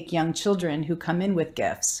to take young children who come in with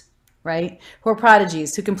gifts, right? Who are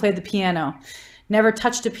prodigies, who can play the piano, never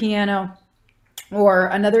touched a piano, or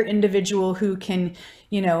another individual who can,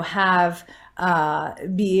 have,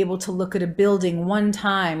 be able to look at a building one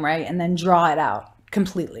time, right? And then draw it out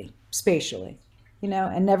completely, spatially,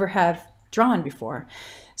 and never have drawn before.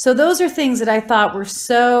 So those are things that I thought were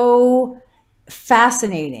so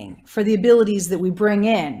fascinating for the abilities that we bring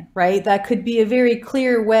in, right? That could be a very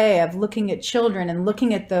clear way of looking at children and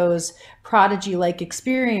looking at those prodigy-like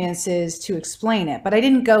experiences to explain it. But I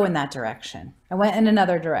didn't go in that direction. I went in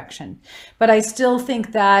another direction. But I still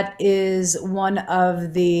think that is one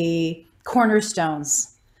of the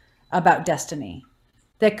cornerstones about destiny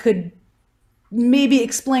that could maybe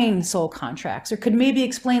explain soul contracts, or could maybe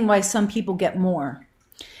explain why some people get more.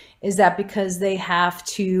 Is that because they have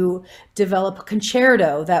to develop a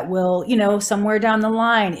concerto that will, somewhere down the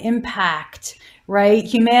line impact, right,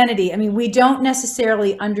 humanity? I mean, we don't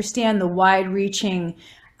necessarily understand the wide-reaching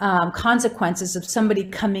consequences of somebody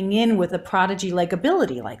coming in with a prodigy-like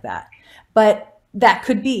ability like that. But that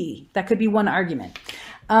could be one argument.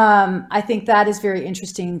 I think that is very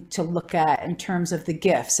interesting to look at in terms of the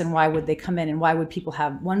gifts and why would they come in, and why would people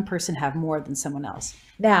have one person have more than someone else.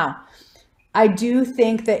 Now, I do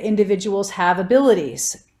think that individuals have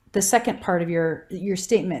abilities, the second part of your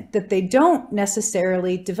statement, that they don't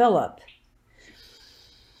necessarily develop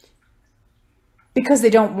because they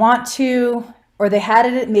don't want to, or they had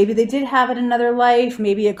it, maybe they did have it in another life,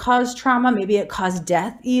 maybe it caused trauma, maybe it caused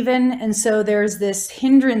death even. And so there's this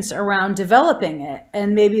hindrance around developing it.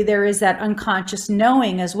 And maybe there is that unconscious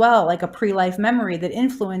knowing as well, like a pre-life memory that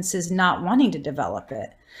influences not wanting to develop it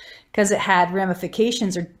because it had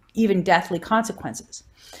ramifications or even deathly consequences.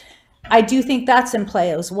 I do think that's in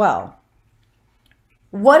play as well.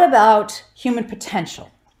 What about human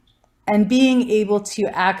potential and being able to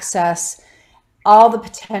access all the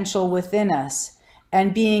potential within us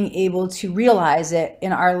and being able to realize it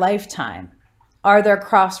in our lifetime? Are there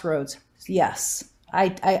crossroads? Yes.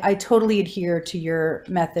 I totally adhere to your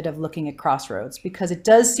method of looking at crossroads, because it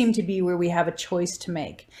does seem to be where we have a choice to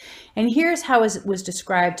make. And here's how it was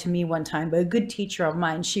described to me one time by a good teacher of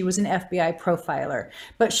mine. She was an FBI profiler,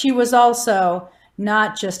 but she was also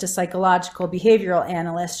not just a psychological behavioral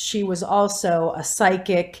analyst. She was also a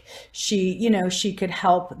psychic. She could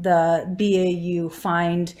help the BAU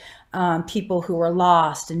find people who were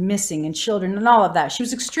lost and missing and children and all of that. She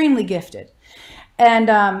was extremely gifted.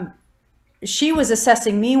 And she was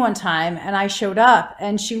assessing me one time, and I showed up,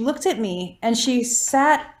 and she looked at me and she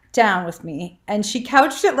sat down with me and she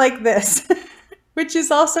couched it like this, which is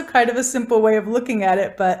also kind of a simple way of looking at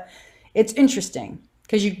it, but it's interesting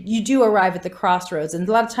because you do arrive at the crossroads, and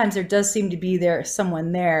a lot of times there does seem to be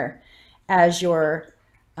someone there as your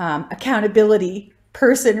accountability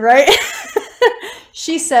person, right?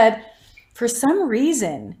 She said, for some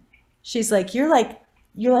reason, she's like, you're like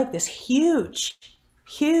this huge,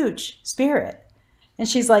 huge spirit. And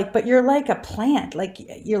she's like, but you're like a plant, like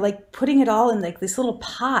you're like putting it all in like this little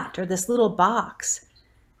pot or this little box.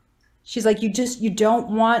 She's like, you don't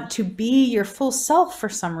want to be your full self for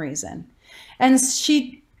some reason. And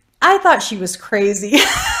I thought she was crazy.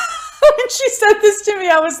 When she said this to me,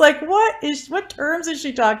 I was like, what terms is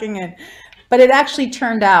she talking in? But it actually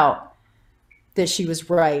turned out that she was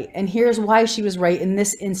right. And here's why she was right in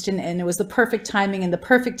this instant. And it was the perfect timing and the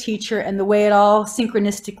perfect teacher and the way it all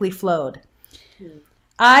synchronistically flowed.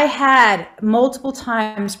 I had multiple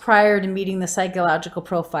times prior to meeting the psychological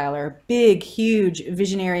profiler, big, huge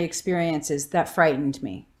visionary experiences that frightened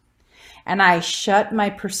me. And I shut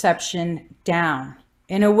my perception down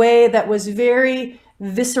in a way that was very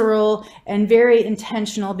visceral and very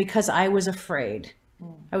intentional because I was afraid.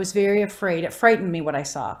 I was very afraid. It frightened me what I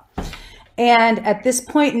saw. And at this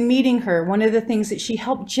point in meeting her, one of the things that she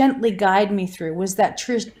helped gently guide me through was that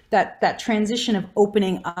transition of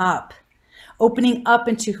opening up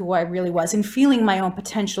into who I really was and feeling my own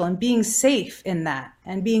potential and being safe in that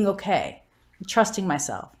and being okay, and trusting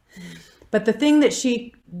myself. But the thing that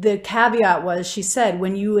the caveat was, she said,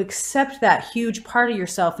 when you accept that huge part of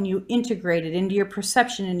yourself and you integrate it into your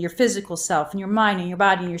perception and your physical self and your mind and your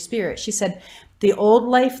body and your spirit, she said, the old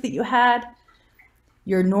life that you had,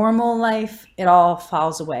 your normal life, it all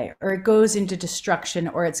falls away or it goes into destruction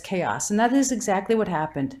or it's chaos. And that is exactly what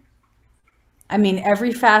happened. I mean,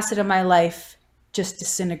 every facet of my life just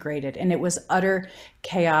disintegrated and it was utter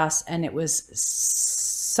chaos and it was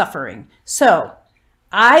suffering. So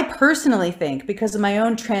I personally think, because of my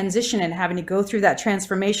own transition and having to go through that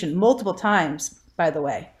transformation multiple times, by the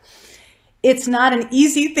way, it's not an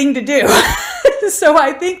easy thing to do. So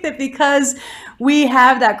I think that because we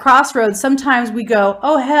have that crossroads, sometimes we go,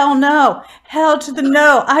 oh, hell no, hell to the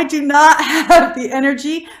no. I do not have the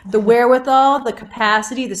energy, the wherewithal, the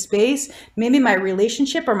capacity, the space. Maybe my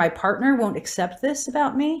relationship or my partner won't accept this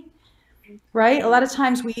about me. Right? A lot of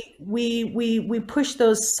times we push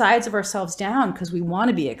those sides of ourselves down because we want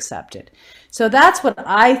to be accepted. So that's what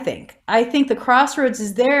I think. I think the crossroads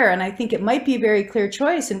is there, and I think it might be a very clear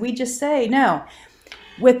choice. And we just say no.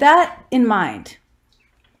 With that in mind,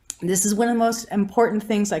 this is one of the most important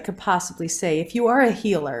things I could possibly say. If you are a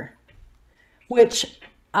healer, which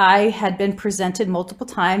I had been presented multiple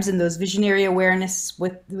times in those visionary awareness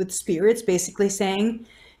with spirits, basically saying,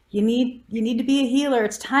 you need to be a healer.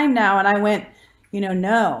 It's time now. And I went,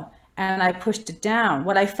 no. And I pushed it down.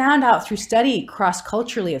 What I found out through study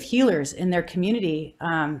cross-culturally of healers in their community,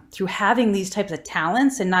 through having these types of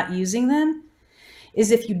talents and not using them,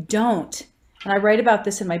 is if you don't, and I write about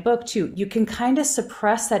this in my book too, you can kind of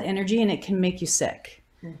suppress that energy and it can make you sick.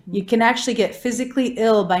 Mm-hmm. You can actually get physically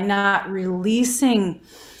ill by not releasing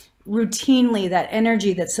routinely that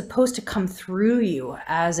energy that's supposed to come through you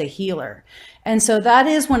as a healer. And so that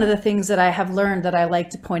is one of the things that I have learned that I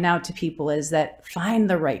like to point out to people, is that find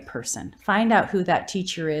the right person, find out who that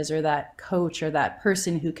teacher is or that coach or that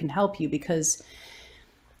person who can help you, because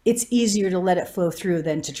it's easier to let it flow through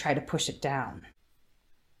than to try to push it down.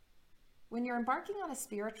 When you're embarking on a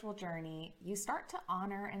spiritual journey, you start to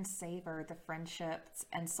honor and savor the friendships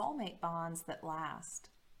and soulmate bonds that last.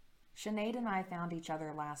 Sinead and I found each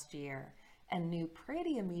other last year and knew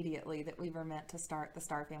pretty immediately that we were meant to start the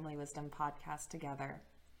Star Family Wisdom podcast together.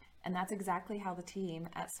 And that's exactly how the team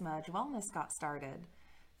at Smudge Wellness got started.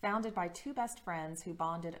 Founded by two best friends who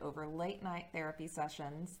bonded over late night therapy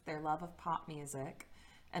sessions, their love of pop music,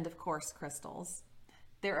 and of course, crystals.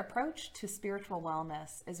 Their approach to spiritual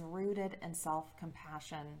wellness is rooted in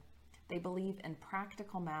self-compassion. They believe in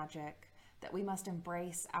practical magic, that we must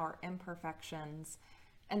embrace our imperfections,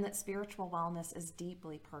 and that spiritual wellness is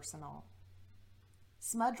deeply personal.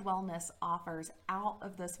 Smudge Wellness offers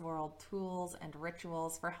out-of-this-world tools and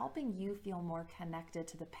rituals for helping you feel more connected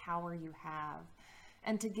to the power you have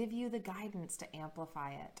and to give you the guidance to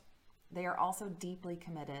amplify it. They are also deeply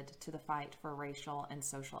committed to the fight for racial and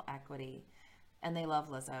social equity. And they love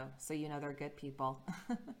Lizzo, so you know they're good people.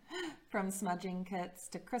 From smudging kits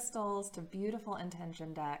to crystals to beautiful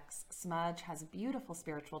intention decks, Smudge has beautiful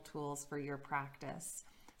spiritual tools for your practice.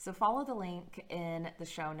 So follow the link in the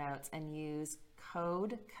show notes and use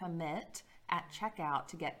code COMMIT at checkout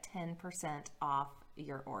to get 10% off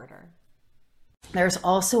your order. There's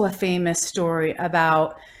also a famous story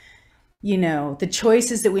about, the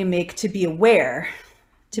choices that we make to be aware,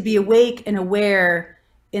 to be awake and aware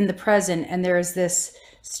in the present. And there's this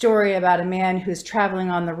story about a man who's traveling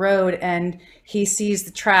on the road and he sees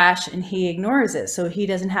the trash and he ignores it so he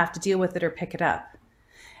doesn't have to deal with it or pick it up.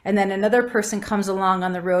 And then another person comes along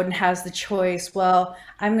on the road and has the choice, well,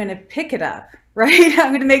 I'm going to pick it up, right? I'm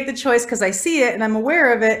going to make the choice because I see it and I'm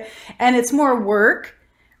aware of it. And it's more work,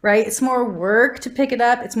 right? It's more work to pick it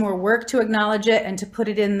up. It's more work to acknowledge it and to put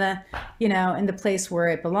it in the, in the place where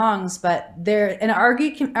it belongs. But an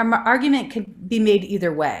argument could be made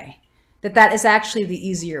either way, that is actually the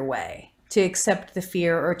easier way to accept the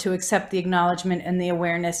fear or to accept the acknowledgement and the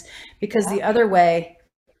awareness, because the other way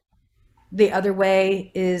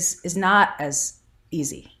is not as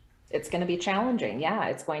easy. It's going to be challenging. Yeah.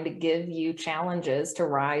 It's going to give you challenges to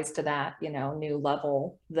rise to that, new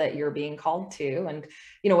level that you're being called to. And,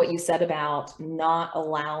 what you said about not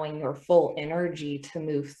allowing your full energy to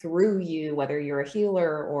move through you, whether you're a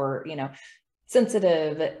healer or,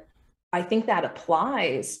 sensitive, I think that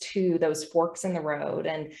applies to those forks in the road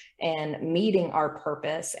and meeting our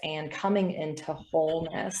purpose and coming into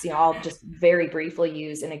wholeness. I'll just very briefly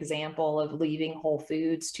use an example of leaving Whole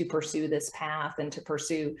Foods to pursue this path and to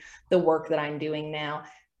pursue the work that I'm doing now.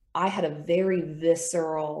 I had a very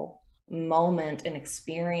visceral moment and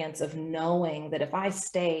experience of knowing that if I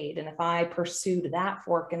stayed and if I pursued that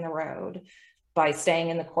fork in the road by staying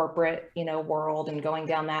in the corporate, world and going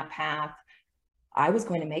down that path, I was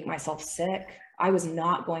going to make myself sick. I was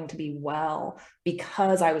not going to be well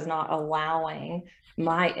because I was not allowing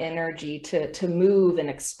my energy to move and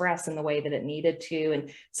express in the way that it needed to.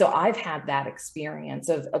 And so I've had that experience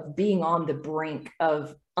of being on the brink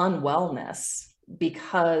of unwellness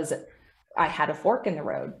because I had a fork in the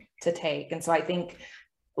road to take. And so I think,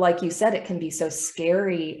 like you said, it can be so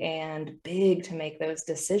scary and big to make those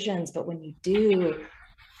decisions, but when you do,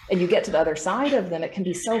 and you get to the other side of them, it can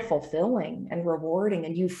be so fulfilling and rewarding,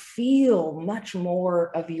 and you feel much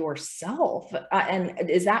more of yourself. And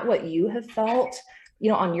is that what you have felt,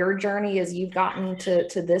 on your journey as you've gotten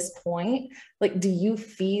to this point? Like, do you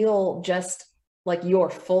feel just like your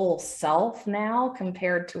full self now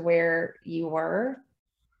compared to where you were?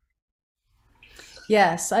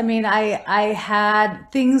 Yes. I mean, I had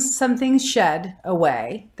some things shed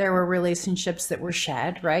away. There were relationships that were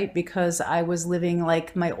shed, right? Because I was living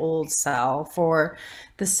like my old self, or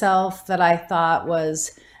the self that I thought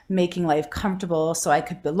was making life comfortable so I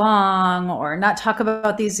could belong or not talk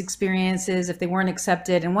about these experiences if they weren't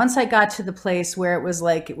accepted. And once I got to the place where it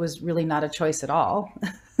was really not a choice at all,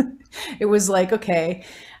 it was like, okay,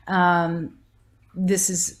 this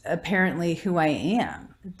is apparently who I am.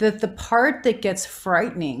 The part that gets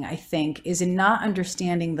frightening, I think, is in not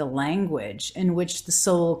understanding the language in which the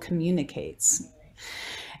soul communicates.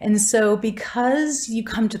 And so because you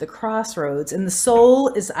come to the crossroads and the soul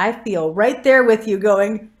is, I feel, right there with you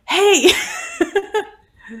going, hey,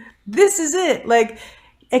 this is it. Like,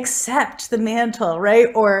 accept the mantle, right?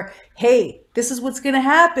 Or, hey, this is what's going to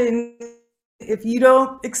happen if you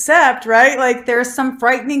don't accept, right? Like, there are some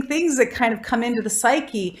frightening things that kind of come into the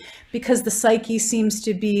psyche, because the psyche seems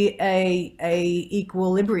to be a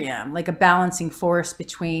equilibrium, like a balancing force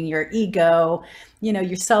between your ego,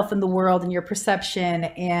 yourself in the world and your perception,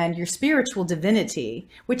 and your spiritual divinity,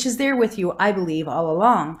 which is there with you, I believe, all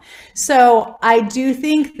along. So I do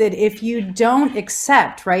think that if you don't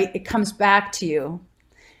accept, right, it comes back to you.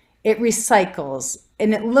 It recycles.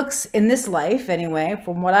 And it looks, in this life anyway,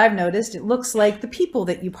 from what I've noticed, it looks like the people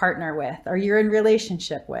that you partner with or you're in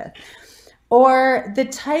relationship with, or the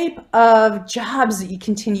type of jobs that you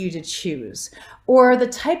continue to choose, or the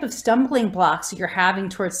type of stumbling blocks that you're having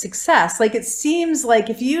towards success. Like, it seems like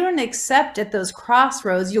if you don't accept at those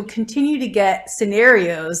crossroads, you'll continue to get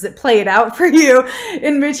scenarios that play it out for you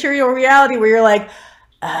in material reality where you're like,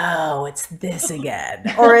 oh, it's this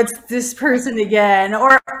again, or it's this person again,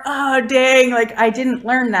 or, oh, dang, like, I didn't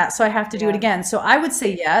learn that, so I have to do it again. So I would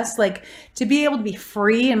say yes, like, to be able to be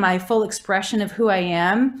free in my full expression of who I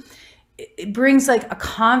am, it brings like a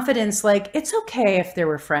confidence, like, it's okay if there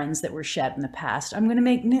were friends that were shed in the past. I'm going to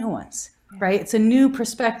make new ones, right? It's a new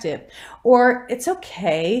perspective. Or it's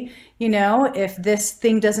okay, if this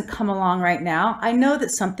thing doesn't come along right now, I know that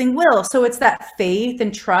something will. So it's that faith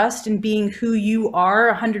and trust and being who you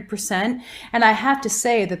are 100%. And I have to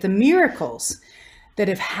say that the miracles that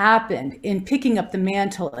have happened in picking up the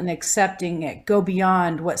mantle and accepting it go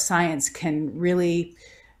beyond what science can really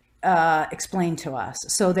explain to us.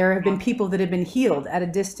 So there have been people that have been healed at a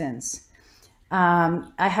distance. I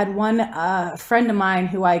had one friend of mine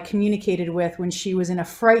who I communicated with when she was in a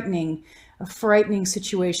frightening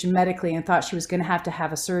situation medically and thought she was going to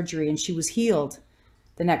have a surgery, and she was healed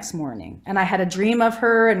the next morning. And I had a dream of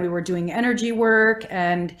her, and we were doing energy work,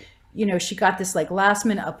 and she got this like last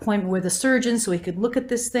minute appointment with a surgeon so he could look at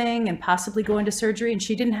this thing and possibly go into surgery, and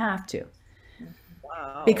she didn't have to.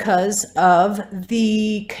 Wow. because of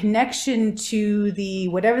the connection to the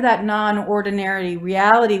whatever that non-ordinary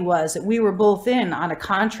reality was that we were both in on a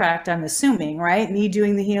contract, I'm assuming, right? Me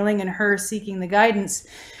doing the healing and her seeking the guidance.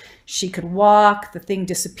 She could walk, the thing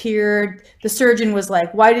disappeared. The surgeon was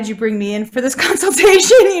like, why did you bring me in for this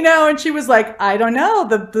consultation? And she was like, I don't know,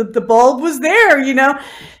 the bulb was there,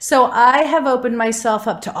 So I have opened myself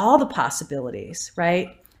up to all the possibilities,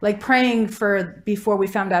 right? Like praying for, before we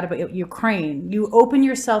found out about Ukraine, you open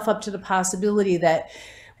yourself up to the possibility that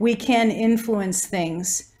we can influence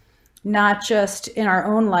things, not just in our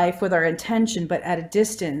own life with our intention, but at a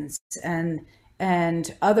distance,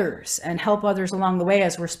 and others, and help others along the way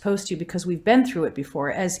as we're supposed to, because we've been through it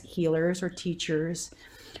before as healers or teachers,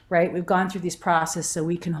 right? We've gone through these processes so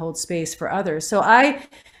we can hold space for others. So I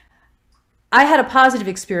had a positive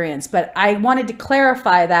experience, but I wanted to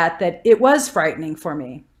clarify that it was frightening for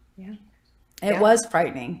me. Yeah. It was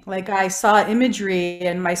frightening. Like I saw imagery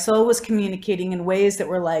and my soul was communicating in ways that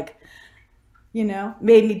were like, made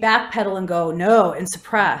me backpedal and go, no, and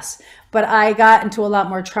suppress. But I got into a lot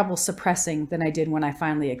more trouble suppressing than I did when I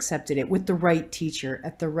finally accepted it with the right teacher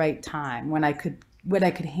at the right time, when I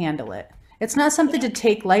could handle it. It's not something to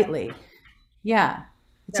take lightly. Yeah.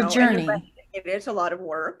 It's a journey. It is a lot of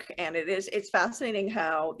work, and it's fascinating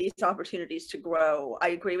how these opportunities to grow, I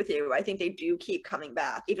agree with you. I think they do keep coming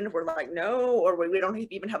back, even if we're like, no, or we don't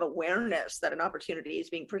even have awareness that an opportunity is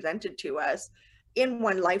being presented to us in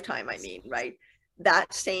one lifetime. I mean, right?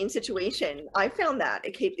 That same situation, I found that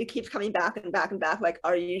it keeps coming back and back and back. Like,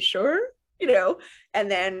 are you sure?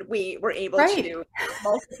 And then we were able to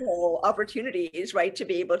multiple opportunities, right, to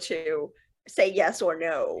be able to say yes or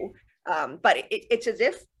no. But it's as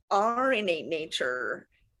if our innate nature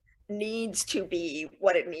needs to be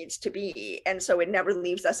what it needs to be, and so it never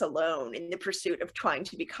leaves us alone in the pursuit of trying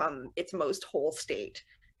to become its most whole state,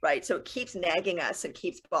 right? So it keeps nagging us and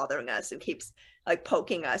keeps bothering us and keeps like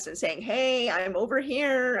poking us and saying, hey, I'm over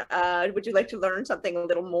here, would you like to learn something a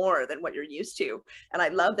little more than what you're used to? And I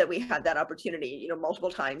love that we had that opportunity,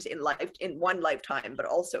 multiple times in one lifetime, but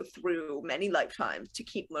also through many lifetimes, to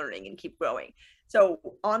keep learning and keep growing. So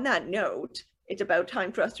on that note, it's about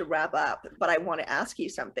time for us to wrap up, but I want to ask you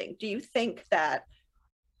something. Do you think that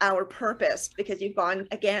our purpose, because you've gone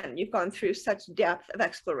through such depth of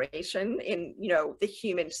exploration in, the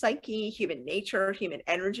human psyche, human nature, human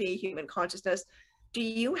energy, human consciousness, do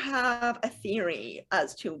you have a theory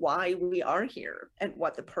as to why we are here and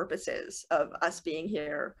what the purpose is of us being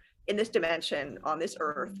here in this dimension, on this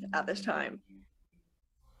earth at this time?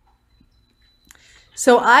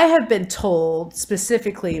 So I have been told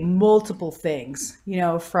specifically multiple things,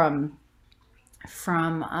 from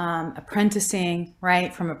apprenticing,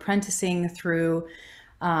 right? From apprenticing through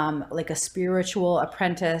like a spiritual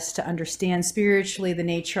apprentice to understand spiritually the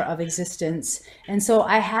nature of existence. And so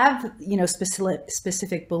I have,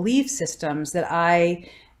 specific belief systems that I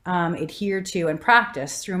adhere to and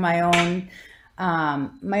practice through my own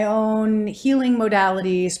healing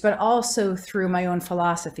modalities, but also through my own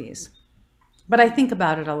philosophies. But I think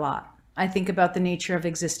about it a lot. I think about the nature of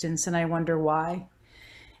existence and I wonder why.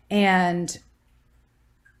 And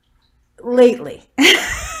lately,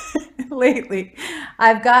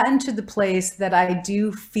 I've gotten to the place that I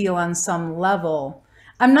do feel on some level,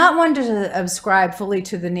 I'm not one to ascribe fully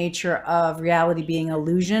to the nature of reality being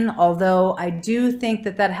illusion, although I do think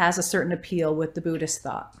that has a certain appeal with the Buddhist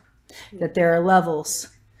thought, that there are levels.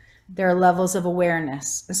 There are levels of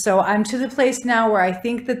awareness. So I'm to the place now where I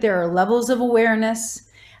think that there are levels of awareness,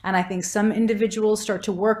 and I think some individuals start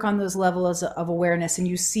to work on those levels of awareness, and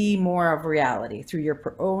you see more of reality through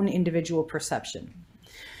your own individual perception.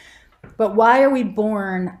 But why are we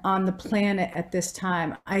born on the planet at this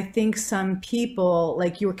time? I think some people,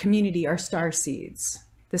 like your community, are star seeds.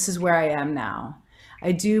 This is where I am now.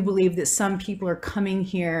 I do believe that some people are coming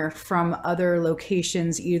here from other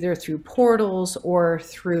locations, either through portals or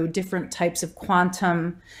through different types of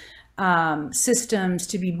quantum systems,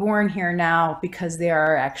 to be born here now because they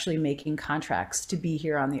are actually making contracts to be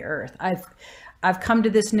here on the earth. I've come to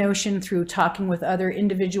this notion through talking with other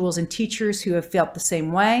individuals and teachers who have felt the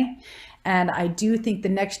same way. And I do think the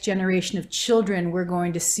next generation of children, we're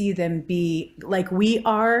going to see them be like we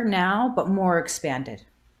are now, but more expanded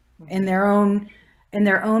in their own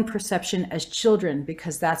perception as children,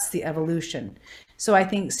 because that's the evolution. So I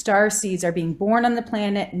think star seeds are being born on the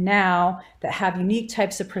planet now that have unique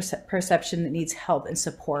types of perception that needs help and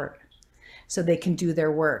support so they can do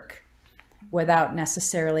their work without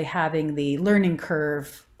necessarily having the learning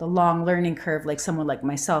curve, the long learning curve like someone like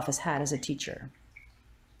myself has had as a teacher.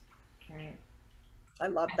 Right. I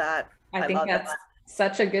love that. I think that's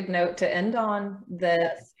such a good note to end on,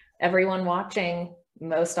 that everyone watching,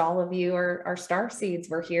 most all of you are star seeds.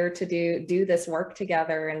 We're here to do this work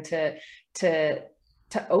together and to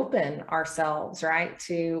open ourselves, right,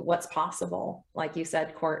 to what's possible, like you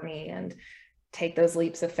said, Courtney, and take those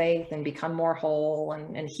leaps of faith and become more whole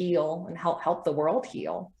and heal and help the world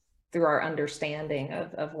heal through our understanding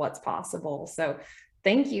of what's possible. So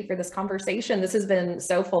thank you for this conversation. This has been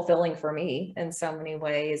so fulfilling for me in so many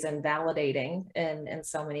ways and validating in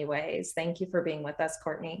so many ways. Thank you for being with us,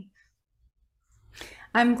 Courtney.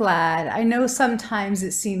 I'm glad. I know sometimes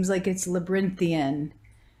it seems like it's labyrinthian,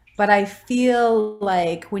 but I feel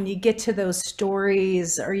like when you get to those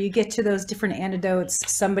stories or you get to those different anecdotes,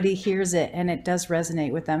 somebody hears it and it does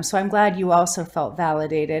resonate with them. So I'm glad you also felt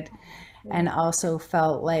validated and also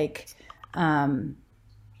felt like,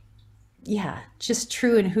 just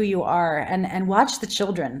true in who you are, and watch the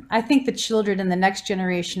children. I think the children and the next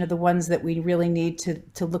generation are the ones that we really need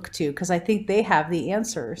to look to, because I think they have the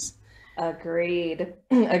answers. Agreed.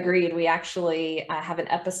 We actually have an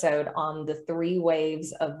episode on the 3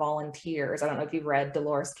 waves of volunteers. I don't know if you've read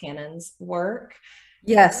Dolores Cannon's work.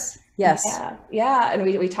 Yes. Yeah. And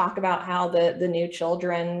we talk about how the new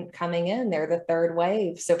children coming in, they're the 3rd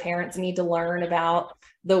wave. So parents need to learn about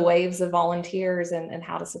the waves of volunteers and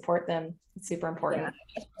how to support them. It's super important. Yeah,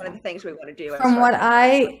 that's one of the things we want to do.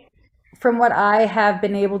 From what I have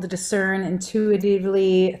been able to discern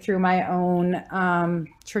intuitively through my own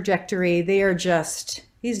trajectory,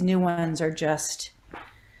 these new ones are just,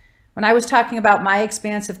 when I was talking about my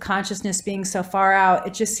expansive consciousness being so far out,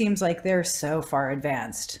 it just seems like they're so far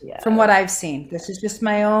advanced from what I've seen. This is just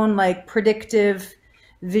my own like predictive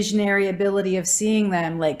visionary ability of seeing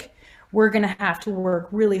them. Like, we're going to have to work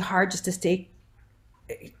really hard just to stay,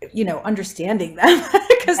 understanding them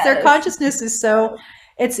because their consciousness is so,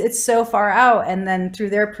 it's so far out. And then through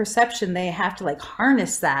their perception, they have to like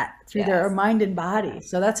harness that through their mind and body.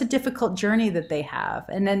 So that's a difficult journey that they have.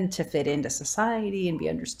 And then to fit into society and be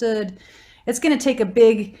understood, it's going to take a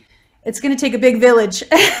big village.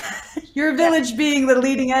 Your village being the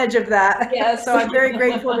leading edge of that. Yes. So I'm very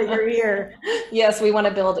grateful that you're here. Yes, we want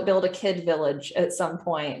to build a kid village at some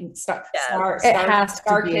point. Start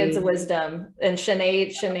kids' wisdom. And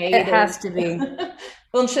Sinead. It has to be.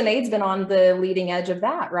 Well, and Sinead's been on the leading edge of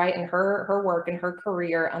that, right? And her work and her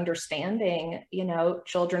career, understanding,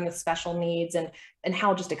 children with special needs and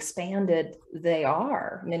how just expanded they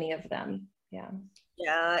are, many of them. Yeah.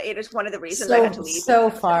 Yeah, it is one of the reasons I had to leave. So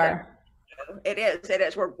far. It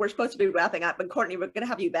is. We're supposed to be wrapping up, and Courtney, we're going to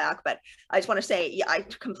have you back. But I just want to say, I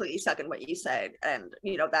completely second what you said, and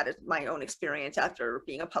that is my own experience after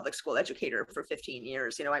being a public school educator for 15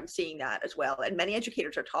 years. I'm seeing that as well, and many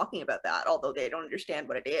educators are talking about that, although they don't understand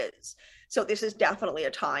what it is. So this is definitely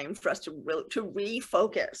a time for us to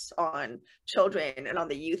refocus on children and on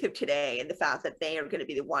the youth of today, and the fact that they are going to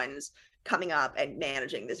be the ones coming up and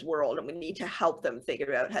managing this world, and we need to help them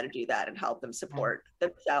figure out how to do that and help them support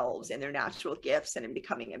themselves in their natural gifts and in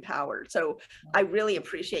becoming empowered. So I really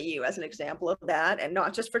appreciate you as an example of that, and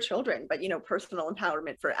not just for children, but personal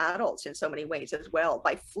empowerment for adults in so many ways as well,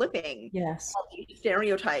 by flipping all these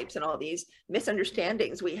stereotypes and all these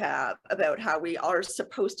misunderstandings we have about how we are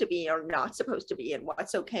supposed to be or not supposed to be, and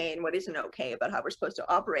what's okay and what isn't okay about how we're supposed to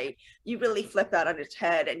operate. You really flip that on its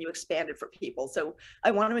head and you expand it for people. So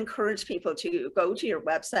I want to encourage people to go to your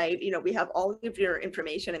website. We have all of your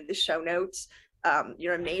information in the show notes.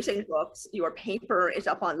 Your amazing books, your paper is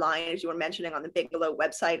up online, as you were mentioning, on the Bigelow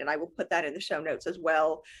website, and I will put that in the show notes as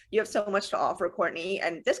well. You have so much to offer, Courtney,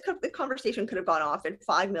 and the conversation could have gone off in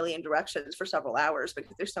 5 million directions for several hours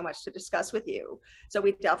because there's so much to discuss with you. So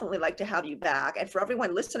we'd definitely like to have you back. And for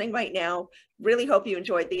everyone listening right now, really hope you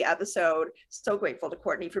enjoyed the episode. So grateful to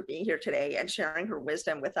Courtney for being here today and sharing her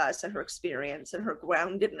wisdom with us and her experience and her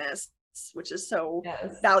groundedness, which is so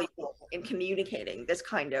valuable in communicating this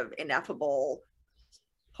kind of ineffable,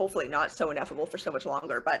 hopefully not so ineffable for so much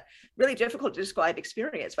longer, but really difficult to describe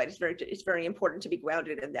experience, right? It's very important to be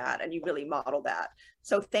grounded in that, and you really model that.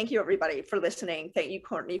 So thank you, everybody, for listening. Thank you,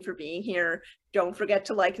 Courtney, for being here. Don't forget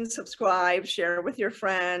to like and subscribe, share with your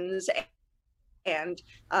friends, and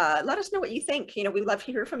let us know what you think. We love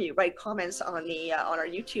to hear from you. Write comments on our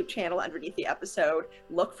YouTube channel underneath the episode.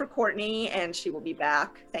 Look for Courtney, and she will be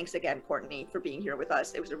back. Thanks again, Courtney, for being here with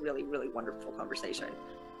us. It was a really, really wonderful conversation.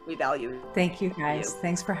 We value it. Thank you, guys.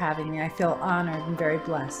 Thanks for having me. I feel honored and very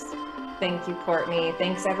blessed. Thank you, Courtney.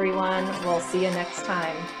 Thanks, everyone. We'll see you next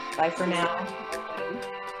time. Bye for now.